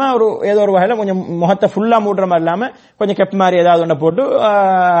மூடாம ஒரு ஏதோ ஒரு வகையில கொஞ்சம் முகத்தை ஃபுல்லா மூடுற மாதிரி இல்லாம கொஞ்சம் கெப் மாதிரி ஏதாவது ஒண்ண போட்டு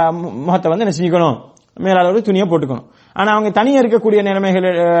முகத்தை வந்து என்ன செஞ்சுக்கணும் மேலால ஒரு துணியை போட்டுக்கணும். ஆனா அவங்க தனியா இருக்கக்கூடிய நிலைமைகள்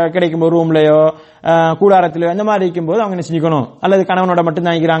கிடைக்கும் போது ரூம்லயோ கூடாரத்திலயோ அந்த மாதிரி இருக்கும்போது அவங்க என்ன செஞ்சுக்கணும், அல்லது கணவனோட மட்டும்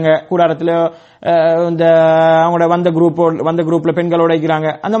தான் இருக்கிறாங்க கூடாரத்திலயோ இந்த அவங்களோட வந்த குரூப்ல பெண்களோட இருக்கிறாங்க,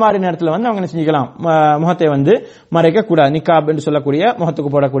 அந்த மாதிரி நேரத்தில் வந்து அவங்க என்ன செஞ்சுக்கலாம் முகத்தை வந்து மறைக்க கூடாது. நிக்காப் என்று சொல்லக்கூடிய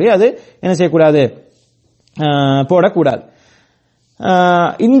முகத்துக்கு போடக்கூடிய அது என்ன செய்யக்கூடாது, போடக்கூடாது.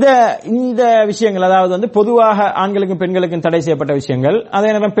 இந்த விஷயங்கள் அதாவது வந்து பொதுவாக ஆண்களுக்கும் பெண்களுக்கும் தடை செய்யப்பட்ட விஷயங்கள்,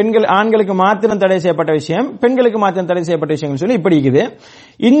 அதே நேரம் பெண்கள் ஆண்களுக்கு மாத்திரம் தடை செய்யப்பட்ட விஷயம், பெண்களுக்கு மாத்திரம் தடை செய்யப்பட்ட விஷயங்கள் சொல்லி இப்படி இருக்குது.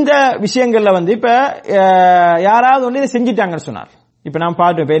 இந்த விஷயங்கள்ல வந்து இப்ப யாராவது ஒன்று இதை செஞ்சிட்டாங்கன்னு சொன்னார். இப்ப நான்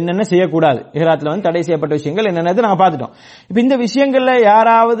பார்த்துட்டோம் இப்ப என்னென்ன செய்யக்கூடாது, இஹ்ராத்துல வந்து தடை செய்யப்பட்ட விஷயங்கள் என்னென்னது நாங்க பார்த்துட்டோம். இப்ப இந்த விஷயங்கள்ல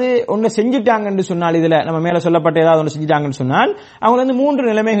யாராவது ஒண்ணு செஞ்சிட்டாங்கன்னு சொன்னால், இதுல நம்ம மேல சொல்லப்பட்ட ஏதாவது ஒண்ணு செஞ்சிட்டாங்கன்னு சொன்னால் அவங்க வந்து மூன்று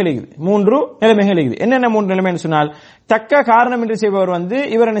நிலைமைகள் இருக்குது. என்னென்ன மூன்று நிலைமைன்னு சொன்னால், தக்க காரணம் என்று செய்பவர் வந்து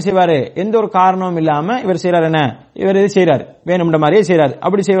இவர் என்ன செய்வாரு, எந்த ஒரு காரணமும் இல்லாம இவர் செய்யறாரு, என்ன இவர் இது செய்யறாரு, வேணும்ன்ற மாதிரியே செய்யறாரு.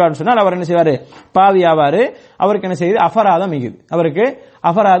 அப்படி செய்வார்னு சொன்னால் அவர் என்ன செய்வாரு, பாவி ஆவாரு. அவருக்கு என்ன செய்யுது, அபராதம் மிகுது. அவருக்கு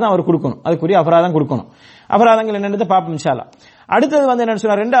அபராதம் அவர் கொடுக்கணும், அதுக்குரிய அபராதம் கொடுக்கணும். அபராதங்கள் என்னென்னு பார்ப்போம் இன்ஷா அல்லாஹ். அடுத்தது வந்து என்ன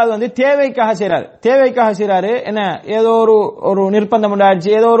சொன்னார், ரெண்டாவது வந்து தேவைக்காக செய்யறாரு. என்ன ஏதோ ஒரு நிர்பந்தம் உண்டாச்சு,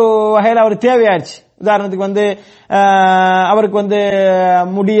 ஏதோ ஒரு வகையில அவர் தேவையாச்சு. உதாரணத்துக்கு வந்து அவருக்கு வந்து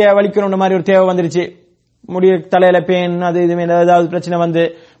முடிய வலிக்கணும்ன்ற மாதிரி ஒரு தேவை வந்துருச்சு, முடிய தலையில பேன் அது இது ஏதாவது பிரச்சனை வந்து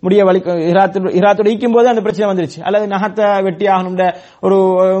முடிய வலிக்க இஹ்ராத்தோட ஈக்கும் போது அந்த பிரச்சனை வந்துருச்சு, அல்லது நகத்தை வெட்டி ஆகணும்ன்ற ஒரு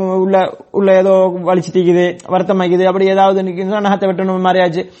உள்ள ஏதோ வலிச்சு தீக்குது, வருத்தம் ஆகுது, அப்படி ஏதாவது நகத்தை வெட்டணும் மாதிரி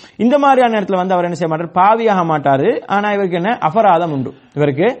ஆச்சு. இந்த மாதிரியான நேரத்தில் வந்து அவர் என்ன செய்ய மாட்டார், பாவியாக மாட்டாரு. ஆனா இவருக்கு என்ன அபராதம் உண்டு,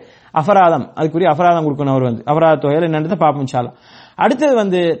 இவருக்கு அபராதம், அதுக்குரிய அபராதம் கொடுக்கணும். அவர் வந்து அபராத தொகையில் என்னன்றதை பார்ப்போம் இன்ஷா அல்லாஹ். அடுத்தது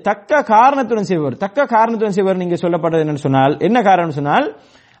வந்து தக்க காரணத்துடன் செய்வர். நீங்க சொல்லப்பட்டது என்னன்னு சொன்னால், என்ன காரணம் சொன்னால்,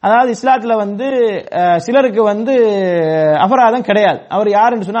 அதாவது இஸ்லாத்துல வந்து சிலருக்கு வந்து அபராதம் கிடையாது. அவர்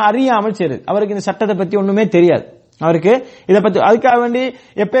யாருன்னு சொன்னா அறியாமல் செய்யுது, அவருக்கு இந்த சட்டத்தை பத்தி ஒண்ணுமே தெரியாது. அவருக்கு இதை பத்தி அதுக்காக வேண்டி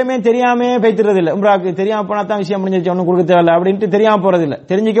எப்பயுமே தெரியாம பேத்துறது இல்ல. உம்ராவுக்கு தெரியாம போனா தான் விஷயம் முடிஞ்சிருச்சு, ஒன்னும் கொடுக்க தேவையில்ல அப்படின்ட்டு தெரியாம போறது இல்ல.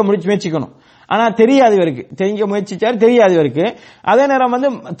 தெரிஞ்சிக்க முயற்சிக்கணும். ஆனா தெரியாது இவருக்கு, தெரிஞ்சிக்க முயற்சிச்சாரு, தெரியாது இவருக்கு. அதே நேரம் வந்து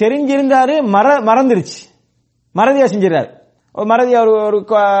தெரிஞ்சிருந்தாரு, மறந்துருச்சு, மறதியா செஞ்சிடறாரு. மறதியா ஒரு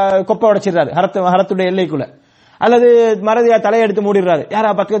கொப்பை உடைச்சிடுறாரு ஹரத்துடைய எல்லைக்குள்ள, அல்லது மறதியா தலையெடுத்து மூடிடுறாரு. யாரா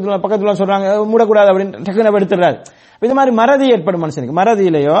பக்கத்துல சொல்றாங்க மூடக்கூடாது அப்படின்னு டக்குனு எடுத்துடுறாரு. இது மாதிரி மறதி ஏற்படும் மனுஷனுக்கு.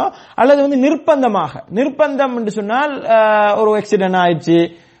 மறதியிலையோ அல்லது வந்து நிர்பந்தம் என்று சொன்னால் ஒரு ஆக்சிடென்ட் ஆயிடுச்சு,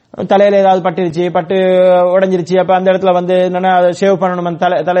 தலையில ஏதாவது பட்டு உடைஞ்சிருச்சு, அப்ப அந்த இடத்துல வந்து என்னன்னா ஷேவ் பண்ணணும்,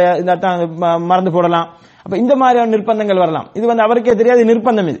 தலைய மறந்து போடலாம். அப்ப இந்த மாதிரியான நிர்பந்தங்கள் வரலாம். இது வந்து அவருக்கே தெரியாது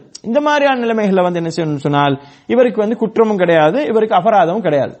நிர்பந்தம். இது இந்த மாதிரியான நிலைமைகள்ல வந்து என்ன செய்யணும்னு சொன்னால் இவருக்கு வந்து குற்றமும் கிடையாது, இவருக்கு அபராதமும்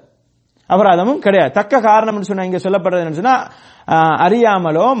கிடையாது. தக்க காரணம் சொன்னா இங்க சொல்லப்படுறது என்ன சொன்னா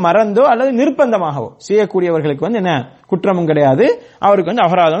அறியாமலோ மறந்தோ அல்லது நிர்பந்தமாகவோ செய்யக்கூடியவர்களுக்கு வந்து என்ன குற்றமும் கிடையாது, அவருக்கு வந்து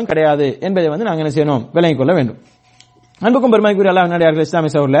அபராதமும் கிடையாது என்பதை வந்து நாங்க என்ன செய்யணும், விளங்கிக் கொள்ள வேண்டும். அன்புக்கும் பெருமைக்குரிய அல்லாஹ் நல்லடியார்களே,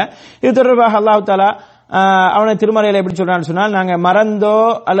 இஸ்லாமிய சகோதரர்களே, இது தொடர்பாக அல்லாஹ் தஆலா அவனை திருமறையில எப்படி சொல்றான்னு சொன்னால், நாங்க மறந்தோ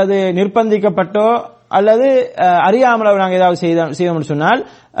அல்லது நிர்பந்திக்கப்பட்டோ அல்லது அறியாமலோ நாங்க ஏதாவது செய்தோம்னு சொன்னால்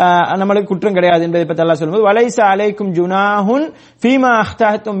நம்மளுக்கு குற்றம் கிடையாது என்பதை பற்றி அல்லாஹ் சொல்லும்போது, வலைஸ அலைக்கும் ஜுனாஹுன் ஃபீமா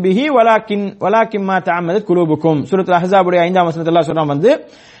அஹ்தஹ்தும் பிஹி வலாக்கின் மா தஅம்மதத் குலூபுக்கும். சூரத்துல் அஹ்ஸாபுடைய 5ஆம் வசனத்தில் அல்லாஹ் சொல்றான் வந்து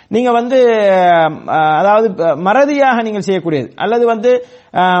நீங்க வந்து அதாவது மறதியாக நீங்கள் செய்யக்கூடியது அல்லது வந்து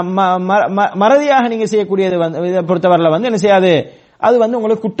மறதியாக நீங்க செய்யக்கூடியது வந்து பொறுத்தவரையில வந்து என்ன செய்யாது, அது வந்து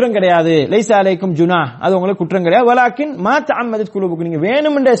உங்களுக்கு குற்றம் கிடையாது. லைஸா அலைக்கும் ஜுனா, அது உங்களுக்கு குற்றம் கிடையாது. வலாக்கின் மா தஅம்மதத் குலூபுக்கும், நீங்க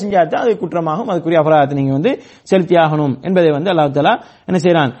வேணுமென்றே செஞ்சாதான் அது குற்றமாகும், அதுக்குரிய அபராதத்தை நீங்க வந்து செலுத்தி ஆகணும் என்பதை வந்து அல்லாஹ் தஆலா என்ன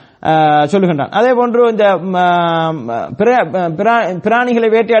செய்யறான், சொல்லுகின்றான். அதே போன்று இந்த பிராணிகளை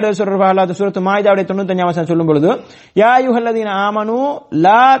வேட்டையாடுவது சொல்றாங்க. அல்லாஹ் சூரத்து மாயிதாவுடைய 95ஆம் வசனம் சொல்லும் பொழுது, யா அய்யுஹல்லதீன ஆமனூ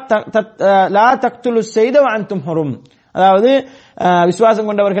லா தக்துலுஸ் ஸைத வ அன்தும் ஹுரும், அதாவது விசுவாசம்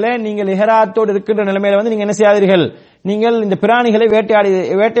கொண்டவர்களே, நீங்கள் இஹ்ராத்தோடு இருக்கின்ற நிலைமையில வந்து நீங்க என்ன செய்யாதீர்கள், நீங்கள் இந்த பிராணிகளை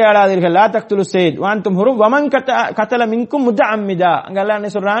வேட்டையாடாதீர்கள். லா தக்துலுஸ் ஸைத் வ அன்தும் ஹுரும் வமன் கத்தல மின்கும் முத்தஅம்மிதா. அங்க அல்லாஹ்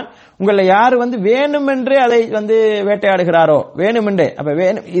என்ன சொல்றான், உங்களை யார் வந்து வேணுமென்றே அதை வந்து வேட்டையாடுகிறாரோ, வேணுமென்றே. அப்ப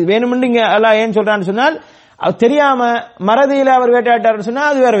வேணுமென்று இங்க அல்லாஹ் ஏன் சொல்றான்னு சொன்னால், தெரியாம மறதியில அவர் வேட்டையாட்டாருன்னு சொன்னா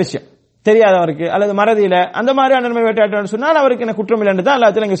அது வேற விஷயம், தெரியாதவருக்கு அல்லது மறதியில அந்த மாதிரியான நிலைமை வேட்டையாட்டாருன்னு சொன்னால் அவருக்கு என்ன குற்றம் இல்லை என்று தான்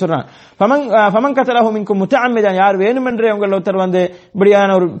அல்லாஹ் இங்க சொல்றான். ஃபமன் கத்தலஹு மின்கும் முத்தஅம்மிதான், யார் வேணுமென்றே உங்கள் ஒருத்தர் வந்து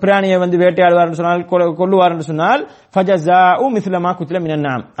இப்படியான ஒரு பிராணியை வந்து வேட்டையாடுவார் சொன்னால், கொல்லுவார் என்று சொன்னால், ஃபஜஸாஉ மிஸ்ல மா குத்தில மினன்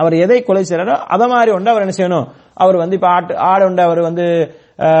நஅம், அவர் எதை கொலை செய்யறாரோ அத மாதிரி ஒன்று அவர் என்ன செய்யணும், அவர் வந்து இப்ப ஆடு உண்டு அவர் வந்து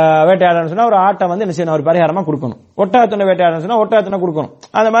வேட்டையாடணும் சொன்னா ஒரு ஆட்டை வந்து என்ன செய்யணும், அவர் பரிகாரமா கொடுக்கணும். ஒட்டகத்துணை வேட்டையாடணும் சொன்னா ஒட்டகத்துணை கொடுக்கணும்.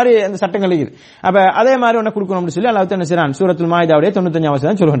 அந்த மாதிரி அந்த சட்டங்கள் இருக்குது. அப்ப அதே மாதிரி ஒண்ணு கொடுக்கணும் அப்படின்னு சொல்லி அல்லாஹ் என்ன செய்றான், சூரத்துல் மாயிதாவுடைய 95ஆம்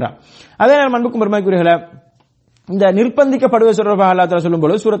வசனம் சொல்கின்றான். அதே நேரம் அன்புக்கும் பெருமைக்குரியவர்களே, இந்த நிர்பந்திக்கப்படுவது தொடர்பாக அல்லாஹ் தஆலா சொல்லும்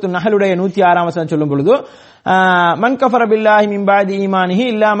பொழுது சூரத்துல் நஹலுடைய 106ஆம் வசனம் சொல்லும் பொழுது, மன் கஃபர பில்லாஹி மின் பாதி ஈமானிஹி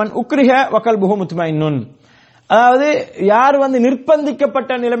இல்லா மன் உக்ரிஹ வ கல்புஹு முத்மஇன்னுன், அதாவது யார் வந்து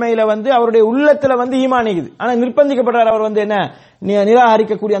நிர்பந்திக்கப்பட்ட நிலைமையில வந்து அவருடைய உள்ளத்துல வந்து ஈமான் இருக்குது, ஆனா நிர்பந்திக்கப்பட்டார், அவர் வந்து என்ன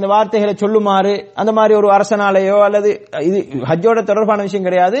நிராகரிக்கக்கூடிய அந்த வார்த்தைகளை சொல்லுமாறு அந்த மாதிரி ஒரு அரசனாலேயோ அல்லது இது ஹஜ்ஜோட தொடர்பான விஷயம்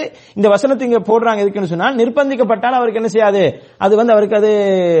கிடையாது. இந்த வசனத்தை இங்க போடுறாங்க எதுக்குன்னு சொன்னால், நிர்பந்திக்கப்பட்டால் அவருக்கு என்ன செய்யாது, அது வந்து அவருக்கு அது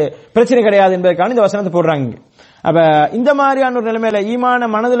பிரச்சனை கிடையாது என்பதற்கான இந்த வசனத்தை போடுறாங்க. அப்ப இந்த மாதிரியான ஒரு நிலைமையில ஈமான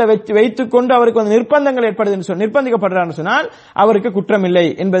மனதில் வைத்துக் கொண்டு அவருக்கு வந்து நிர்பந்தங்கள் ஏற்படுதுன்னு நிர்பந்திக்கப்படுறான்னு சொன்னால் அவருக்கு குற்றம் இல்லை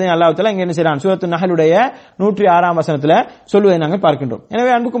என்பதை அல்லாஹ் தஆலா இங்க என்ன செய்றான், சூரத்துல் நஹலுடைய 106ஆம் வசனத்துல சொல்வதை நாங்கள் பார்க்கின்றோம்.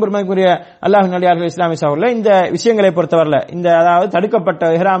 எனவே அன்புக்கும் பெருமைக்குரிய அல்லாஹ்வின் நல்லடியார்களே, இஸ்லாமிய சகோதரர்களே, இந்த விஷயங்களை பொறுத்தவரையில, இந்த அதாவது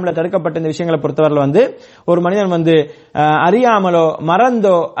தடுக்கப்பட்ட இஹ்ராம்ல தடுக்கப்பட்ட இந்த விஷயங்களை பொறுத்தவரையில வந்து ஒரு மனிதன் வந்து அறியாமலோ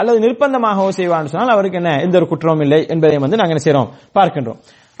மறந்தோ அல்லது நிர்பந்தமாகவோ செய்வான்னு சொன்னால் அவருக்கு என்ன எந்த ஒரு குற்றமும் இல்லை என்பதை வந்து நாங்கள் என்ன செய்றோம், பார்க்கின்றோம்.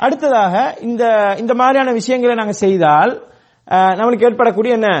 அடுத்ததாக இந்த மாதிரியான விஷயங்களை நாங்கள் செய்தால் நம்மளுக்கு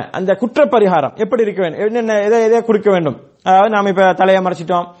ஏற்படக்கூடிய என்ன அந்த குற்ற பரிகாரம் எப்படி இருக்க வேண்டும், என்னென்ன எதை கொடுக்க வேண்டும். அதாவது நாம இப்ப தலையை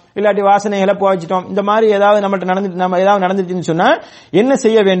மறைச்சிட்டோம், இல்லாட்டி வாசனைகளை போச்சிட்டோம், இந்த மாதிரி ஏதாவது நம்ம ஏதாவது நடந்துச்சுன்னு சொன்னா என்ன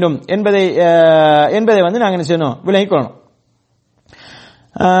செய்ய வேண்டும் என்பதை வந்து நாங்க என்ன செய்யணும், விளங்கிக் கொள்ளணும்.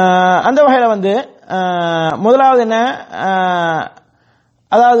 அந்த வகையில வந்து முதலாவது என்ன,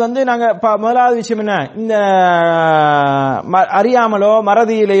 அதாவது வந்து நாங்க முதலாவது விஷயம் என்ன, இந்த அறியாமலோ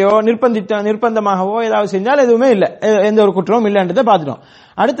மறதியிலேயோ நிர்பந்தமாகவோ ஏதாவது செஞ்சால் எதுவுமே இல்லை, எந்த ஒரு குற்றமும் இல்லைன்றதை பார்த்துட்டோம்.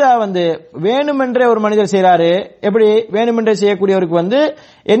 அடுத்த வந்து வேணுமென்றே ஒரு மனிதர் செய்யறாரு, எப்படி வேணுமென்றே செய்யக்கூடியவருக்கு வந்து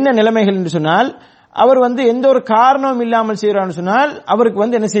என்ன நிலைமைகள் என்று சொன்னால், அவர் வந்து எந்த ஒரு காரணமும் இல்லாமல் செய்யறான்னு சொன்னால் அவருக்கு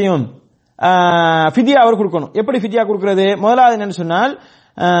வந்து என்ன செய்யும், ஃபிதியா அவர் கொடுக்கணும். எப்படி ஃபிதியா கொடுக்கிறது, முதலாவது என்னன்னு சொன்னால்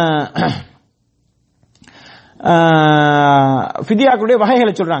ஃபிதியாக்குடைய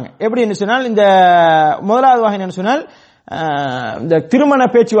வகைகளை சொல்றாங்க. எப்படி என்று சொன்னால், இந்த முதலாவது வகை என்ன சொன்னால், இந்த திருமண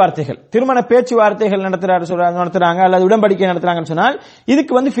பேச்சுவார்த்தைகள் நடத்துறாங்க அல்லது உடன்படிக்கை நடத்துறாங்கன்னு சொன்னால்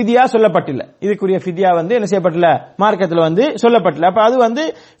இதுக்கு வந்து ஃபிதியா சொல்லப்பட்டில்லை. இதுக்குரிய ஃபிதியா வந்து என்ன செய்யப்பட்டில்ல, மார்க்கத்தில் வந்து சொல்லப்பட்டில்லை. அப்ப அது வந்து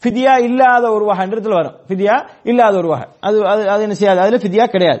ஃபிதியா இல்லாத ஒரு வகைன்றதுல வரும். ஃபிதியா இல்லாத ஒரு வகை, அது என்ன செய்யாது, அதுல ஃபிதியா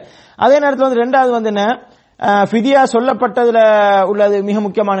கிடையாது. அதே நேரத்தில் வந்து ரெண்டாவது வந்து என்ன, ஃபிதியா சொல்லப்பட்டதுல உள்ளது மிக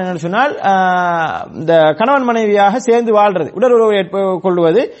முக்கியமான என்னன்னு சொன்னால் இந்த கணவன் மனைவியாக சேர்ந்து வாழ்றது, உடல் உறவு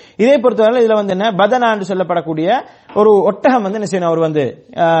கொள்வது. இதே பொறுத்தவரை இதுல வந்து என்ன, பதனா என்று சொல்லப்படக்கூடிய ஒரு ஒட்டகம் வந்து என்ன செய்யணும், அவர் வந்து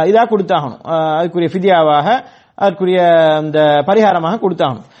இதா கொடுத்தாகணும், அதுக்குரிய ஃபிதியாவாக, அதுக்குரிய இந்த பரிகாரமாக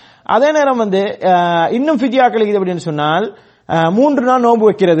கொடுத்தாகணும். அதே நேரம் வந்து இன்னும் ஃபிதியாக்கள் இது அப்படின்னு சொன்னால் 3 நாள் நோன்பு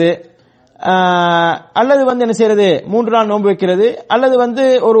வைக்கிறது, அல்லது வந்து என்ன செய்யறது 3 நாள் நோன்பு வைக்கிறது, அல்லது வந்து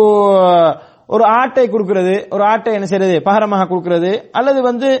ஒரு ஆட்டை கொடுக்கிறது, ஒரு ஆட்டை என்ன செய்யறது பகரமாக கொடுக்கிறது, அல்லது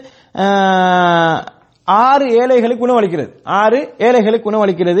வந்து 6 ஏழைகளுக்கு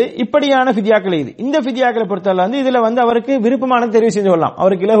உணவளிக்கிறது. இப்படியான ஃபிதியாக்கள் இது. இந்த ஃபிதியாக்களை பொறுத்தவரை வந்து இதுல வந்து அவருக்கு விருப்பமானதை தெரிவு செஞ்சு கொள்ளலாம்,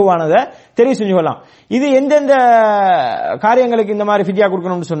 அவருக்கு இலகுவானதை தெரிவு செஞ்சு கொள்ளலாம். இது எந்தெந்த காரியங்களுக்கு இந்த மாதிரி ஃபிதியா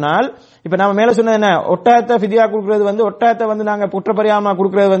கொடுக்கணும்னு சொன்னால், இப்ப நம்ம மேல சொன்னது என்ன, ஒட்டகத்தை ஃபிதியா கொடுக்கிறது வந்து, ஒட்டகத்தை வந்து நாங்க குற்றப்பரியாம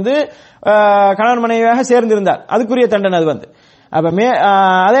கொடுக்கிறது வந்து கணவன் மனைவியாக சேர்ந்து இருந்தால் அதுக்குரிய தண்டனை அது வந்து. அப்ப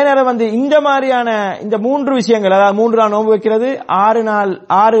அதே நேரம் வந்து இந்த மாதிரியான இந்த 3 விஷயங்கள், அதாவது 3 நாள் நோன்பு வைக்கிறது,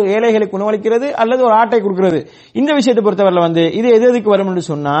 6 ஏழைகளுக்கு உணவளிக்கிறது, அல்லது ஒரு ஆட்டை கொடுக்கிறது, இந்த விஷயத்தை பொறுத்தவரை வந்து இது எதுக்கு வரும் என்று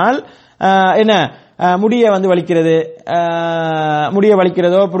சொன்னால் என்ன, முடிய வந்து வலிக்கிறது, முடிய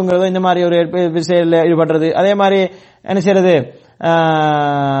வலிக்கிறதோ புடுங்கிறதோ இந்த மாதிரி ஒரு விஷயத்தில் ஈடுபடுறது. அதே மாதிரி என்ன செய்யறது,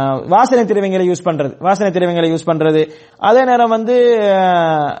 வாசனை திரவியங்களை யூஸ் பண்றது. அதே நேரம் வந்து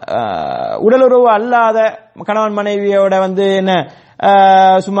உடலுறவு அல்லாத கணவன் மனைவியோட வந்து என்ன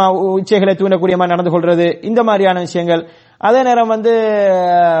சும்மா இச்சைகளை தூண்டக்கூடிய மாதிரி நடந்து கொள்றது, இந்த மாதிரியான விஷயங்கள். அதே நேரம் வந்து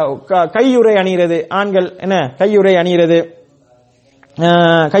கையுறை அணிகிறது, ஆண்கள் என்ன கையுறை அணிகிறது,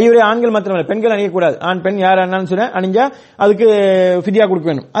 கையுறை ஆண்கள் மாத்திரமல்ல பெண்கள் அணியக்கூடாது, ஆண் பெண் யார் அணிஞ்சா அதுக்கு ஃபிதியா கொடுக்க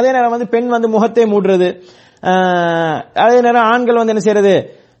வேண்டும். அதே நேரம் வந்து பெண் வந்து முகத்தை மூடுறது, அதே நேரம் ஆண்கள் வந்து என்ன செய்யறது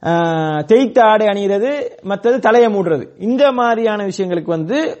தேய்த்த ஆடை அணிகிறது, மற்றது தலையை மூடுறது. இந்த மாதிரியான விஷயங்களுக்கு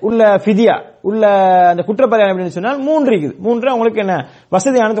வந்து உள்ள ஃபிதியா உள்ள அந்த குற்றப்பரிகாரம் அப்படின்னு சொன்னால் 3 இருக்குது. 3 உங்களுக்கு என்ன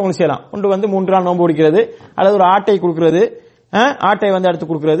வசதியானது உங்களுக்கு செய்யலாம். ஒன்று வந்து 3 நாள் நோன்பு பிடிக்கிறது, அல்லது ஒரு ஆட்டை கொடுக்கிறது, ஆட்டை வந்து அடுத்து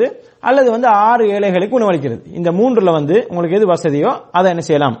கொடுக்கிறது, அல்லது வந்து 6 ஏழைகளுக்கு உணவளிக்கிறது. இந்த 3ல வந்து உங்களுக்கு எது வசதியோ அதை என்ன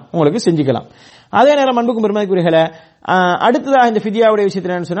செய்யலாம், உங்களுக்கு செஞ்சுக்கலாம். அதே நேரம் அன்புக்கும் பெருமதிக்குரியவர்களே, அடுத்ததாக இந்த ஃபிதியாவுடைய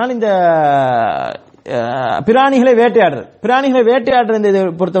விஷயத்தில் என்ன சொன்னால், இந்த பிராணிகளை வேட்டையாடுறது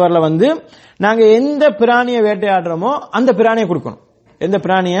பொறுத்தவரையில வந்து நாங்க எந்த பிராணியை வேட்டையாடுறோமோ அந்த பிராணியை கொடுக்கணும். எந்த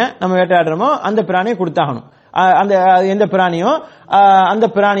பிராணியை நம்ம வேட்டையாடுறோமோ அந்த பிராணியை கொடுத்தாகணும். அந்த எந்த பிராணியோ அந்த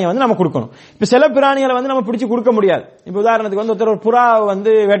பிராணியை வந்து நம்ம கொடுக்கணும். இப்ப சில பிராணிகளை வந்து நம்ம பிடிச்சு கொடுக்க முடியாது. இப்ப உதாரணத்துக்கு வந்து ஒருத்தர் ஒரு புறாவை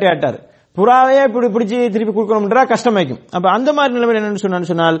வந்து வேட்டையாட்டாரு, புறாவையே பிடிச்சி திருப்பி கொடுக்கணும்ன்றா கஷ்டமாய்க்கும். அப்ப அந்த மாதிரி நிலைமை என்னன்னு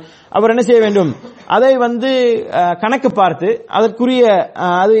சொன்னால் அவர் என்ன செய்ய வேண்டும், அதை வந்து கணக்கு பார்த்து அதற்குரிய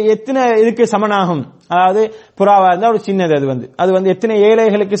அது எத்தனை இதுக்கு சமனாகும், அதாவது புறாவா இருந்தா ஒரு சின்னது, அது வந்து எத்தனை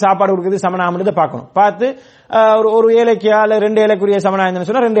ஏழைகளுக்கு சாப்பாடு கொடுக்குறது சமனாகும்ன்றதை பார்க்கணும். பார்த்து ஒரு ஏழைக்கு அல்ல 2 ஏழைக்குரிய சமனா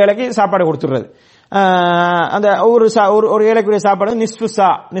இருந்ததுன்னு சொன்னா 2 ஏழைக்கு சாப்பாடு கொடுத்துடுறது. அந்த ஒரு ஏழைக்குரிய சாப்பாடு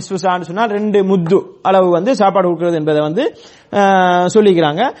நிஸ்ஃபுசான்னு சொன்னா 2 முத்து அளவு வந்து சாப்பாடு கொடுக்கிறது என்பதை வந்து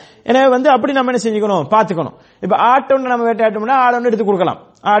சொல்லிக்கிறாங்க. எனவே வந்து அப்படி நம்ம என்ன செஞ்சுக்கணும், பாத்துக்கணும். இப்ப ஆட்டை ஒன்று நம்ம வேட்டையாட்டோம்னா ஆடு ஒன்று எடுத்து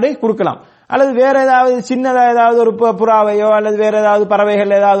கொடுக்கலாம், அல்லது வேற ஏதாவது சின்னதா ஏதாவது ஒரு புறாவையோ அல்லது வேற ஏதாவது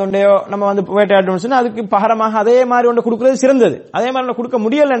பறவைகள் ஏதாவது ஒன்றையோ நம்ம வந்து வேட்டையாட்டோம்னு சொன்னா அதுக்கு பகரமாக அதே மாதிரி ஒன்று கொடுக்கறது சிறந்தது. அதே மாதிரி கொடுக்க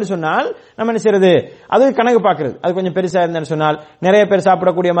முடியலன்னு சொன்னால் நம்ம என்ன செய்யறது, அது கணக்கு பாக்குறது. அது கொஞ்சம் பெருசா இருந்தேன்னு சொன்னால் நிறைய பேர்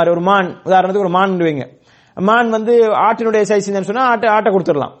சாப்பிடக்கூடிய மாதிரி ஒரு மான், உதாரணத்துக்கு ஒரு மான் வைங்க, மான் வந்து ஆட்டினுடைய சைஸ் சொன்னா ஆட்டை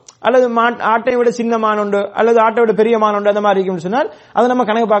கொடுத்துடலாம், அல்லது ஆட்டை விட சின்ன மான் உண்டு அல்லது ஆட்டை விட பெரிய மான் உண்டு, அந்த மாதிரி இருக்கும்னு சொன்னால் அதை நம்ம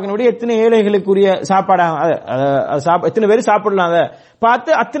கணக்கு பார்க்கணும். எத்தனை ஏழைகளுக்குரிய சாப்பாடு, எத்தனை பேர் சாப்பிடலாம், அதை பார்த்து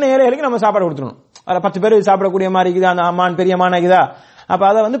அத்தனை ஏழைகளுக்கு நம்ம சாப்பாடு கொடுத்துடணும். 10 பேர் சாப்பிடக்கூடிய மாதிரி இருக்குதா அந்த மான், பெரிய மான் ஆகுதா, அப்ப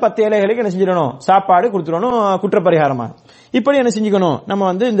அதை வந்து 10 ஏழைகளுக்கு என்ன செஞ்சிடணும், சாப்பாடு கொடுத்துடணும் குற்றப்பரிகாரமாக. இப்படி என்ன செஞ்சுக்கணும், நம்ம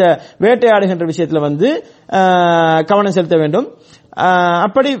வந்து இந்த வேட்டையாடுகின்ற விஷயத்துல வந்து கவனம் செலுத்த வேண்டும்.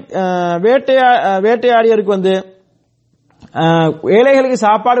 அப்படி வேட்டையாடியருக்கு வந்து ஏழைகளுக்கு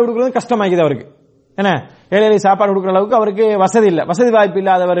சாப்பாடு கொடுக்கறது கஷ்டமாக்குது அவருக்கு. என்ன ஏழைகளுக்கு சாப்பாடு கொடுக்குற அளவுக்கு அவருக்கு வசதி வாய்ப்பு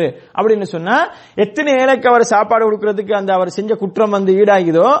இல்லாதவர் அப்படின்னு சொன்னா எத்தனை ஏழைக்கு அவர் சாப்பாடு கொடுக்கறதுக்கு அந்த அவர் செஞ்ச குற்றம் வந்து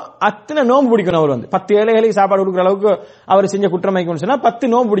ஈடாகுதோ அத்தனை நோம்பு பிடிக்கணும். அவர் வந்து 10 ஏழைகளுக்கு சாப்பாடு கொடுக்குற அளவுக்கு அவர் செஞ்ச குற்றம் ஆயிக்கணும்னு சொன்னா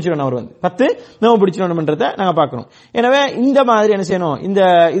 10 நோம்பு பிடிச்சிடணும். அவர் வந்து 10 நோம்பு பிடிச்சிடணும்ன்றதை நாங்க பார்க்கணும். எனவே இந்த மாதிரி என்ன செய்யணும்,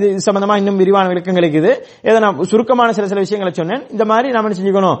 இது சம்பந்தமா இன்னும் விரிவான விளக்கங்கள் இருக்குது. இதை நான் சுருக்கமான சில விஷயங்களை சொன்னேன். இந்த மாதிரி நாம என்ன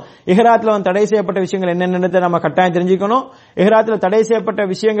செஞ்சுக்கணும், இஹ்ராத்துல வந்து தடை செய்யப்பட்ட விஷயங்கள் என்னென்னதை நம்ம கட்டாயம் தெரிஞ்சுக்கணும். இஹ்ராத்துல தடை செய்யப்பட்ட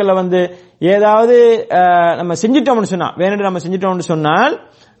விஷயங்கள்ல வந்து ஏதாவது நம்ம செஞ்சிட்டோம்னு சொன்னா, வேணுட்டு நம்ம செஞ்சிட்டோம்னு சொன்னால்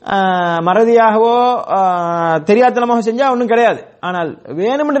மறதியாகவோ தெரியாதனமாக செஞ்சா ஒன்றும் கிடையாது. ஆனால்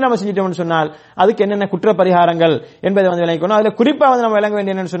வேணுமென்று நம்ம செஞ்சிட்டோம்னு சொன்னால் அதுக்கு என்னென்ன குற்ற பரிகாரங்கள் என்பதை வந்து விளங்கிக்கணும். அதுல குறிப்பா வந்து நம்ம விளங்க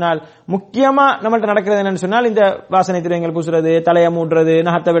வேண்டிய என்னன்னு சொன்னால், முக்கியமா நம்மள்ட்ட நடக்கிறது என்னன்னு சொன்னால், இந்த வாசனை திரவியங்கள் பூசுறது, தலையை மூடுறது,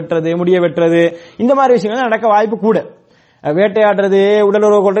 நகத்தை வெட்டுறது, முடிய வெட்டுறது, இந்த மாதிரி விஷயங்கள் நடக்க வாய்ப்பு கூட. வேட்டையாடுறது,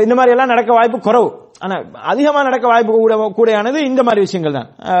 உடலுறவு கொள்றது, இந்த மாதிரி எல்லாம் நடக்க வாய்ப்பு குறைவு. ஆனா அதிகமா நடக்க வாய்ப்பு கூடையானது இந்த மாதிரி விஷயங்கள் தான்.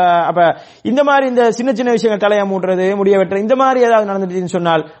 அப்ப இந்த மாதிரி இந்த சின்ன சின்ன விஷயங்கள், தலையை மூடுறது, முடிய வெட்டுறது, இந்த மாதிரி ஏதாவது நடந்துச்சுன்னு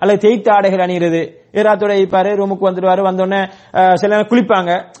சொன்னால், அல்லது தேய்த்த ஆடைகள் அணிகிறது, இஹ்ராத்தோட இருப்பாரு, ரூமுக்கு வந்துடுவாரு, வந்தோடனே சில நேரம்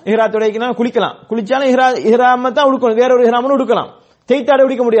குளிப்பாங்க. இஹ்ராத்தோடைக்குனா குளிக்கலாம், குளிச்சாலும் இஹ்ராம தான் உடுக்கணும், வேற ஒரு இஹ்ராமனு உடுக்கலாம். தேய்த்தாடை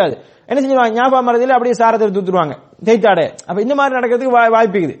உடிக்க முடியாது. என்ன செஞ்சுவாங்க, ஞாபகம் மறதியில அப்படியே சாரத்தை தூத்துருவாங்க தேய்த்தாடை. அப்ப இந்த மாதிரி நடக்கிறதுக்கு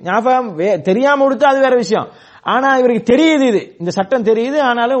வாய்ப்பு இருக்குது. ஞாபகம் தெரியாம உடுத்தா அது வேற விஷயம். ஆனா இவருக்கு தெரியுது, இது இந்த சட்டம் தெரியுது,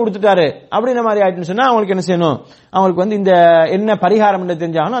 ஆனாலும் உடுத்துட்டாரு அப்படின்ற மாதிரி ஆயிட்டுன்னு சொன்னா அவங்களுக்கு என்ன செய்யணும், அவங்களுக்கு வந்து இந்த என்ன பரிகாரம்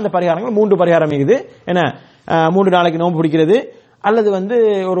தெரிஞ்சாகணும். அந்த பரிகாரங்கள் 3 பரிகாரம் இருக்குது. என்ன, 3 நாளைக்கு நோன்பு பிடிக்கிறது, அல்லது வந்து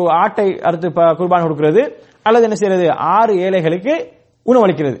ஒரு ஆட்டை அறுத்து குர்பான் கொடுக்கிறது, அல்லது என்ன செய்யறது 6 ஏழைகளுக்கு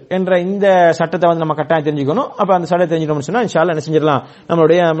உணவளிக்கிறது என்ற இந்த சட்டத்தை வந்து நம்ம கட்டாயம் தெரிஞ்சுக்கணும். அப்ப அந்த சட்டத்தை தெரிஞ்சுக்கணும்னு சொன்னா இன்ஷா அல்லாஹ் என்ன செஞ்சிடலாம்,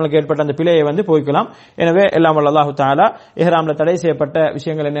 நம்மளுக்கு ஏற்பட்ட அந்த பிழையை வந்து போய்க்கலாம். எனவே எல்லாம் வல்ல அல்லாஹ் தஆலா இஹ்ராம்ல தடை செய்யப்பட்ட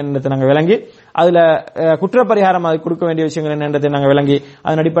விஷயங்கள் என்னென்னதை நாங்கள் விளங்கி, அதுல குற்றப்பரிகாரம் அது கொடுக்க வேண்டிய விஷயங்கள் என்னென்னதை நாங்கள் விளங்கி,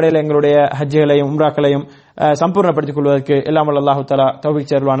 அதன் அடிப்படையில் எங்களுடைய ஹஜ்ஜுகளையும் உம்ராக்களையும் சம்பூர்ணப்படுத்திக் கொள்வதற்கு எல்லாம் வல்ல அல்லாஹ் தஆலா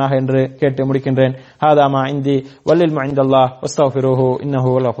தௌஃபீக் செய்வானாக என்று கேட்டு முடிக்கின்றேன். ஹாதா மா இந்தி வல்லில் மா இந்தல்லாஹ் வஸ்தக்ஃபிருஹு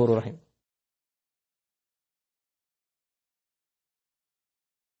இன்னஹு வல் கஃபூருர் ரஹீம்.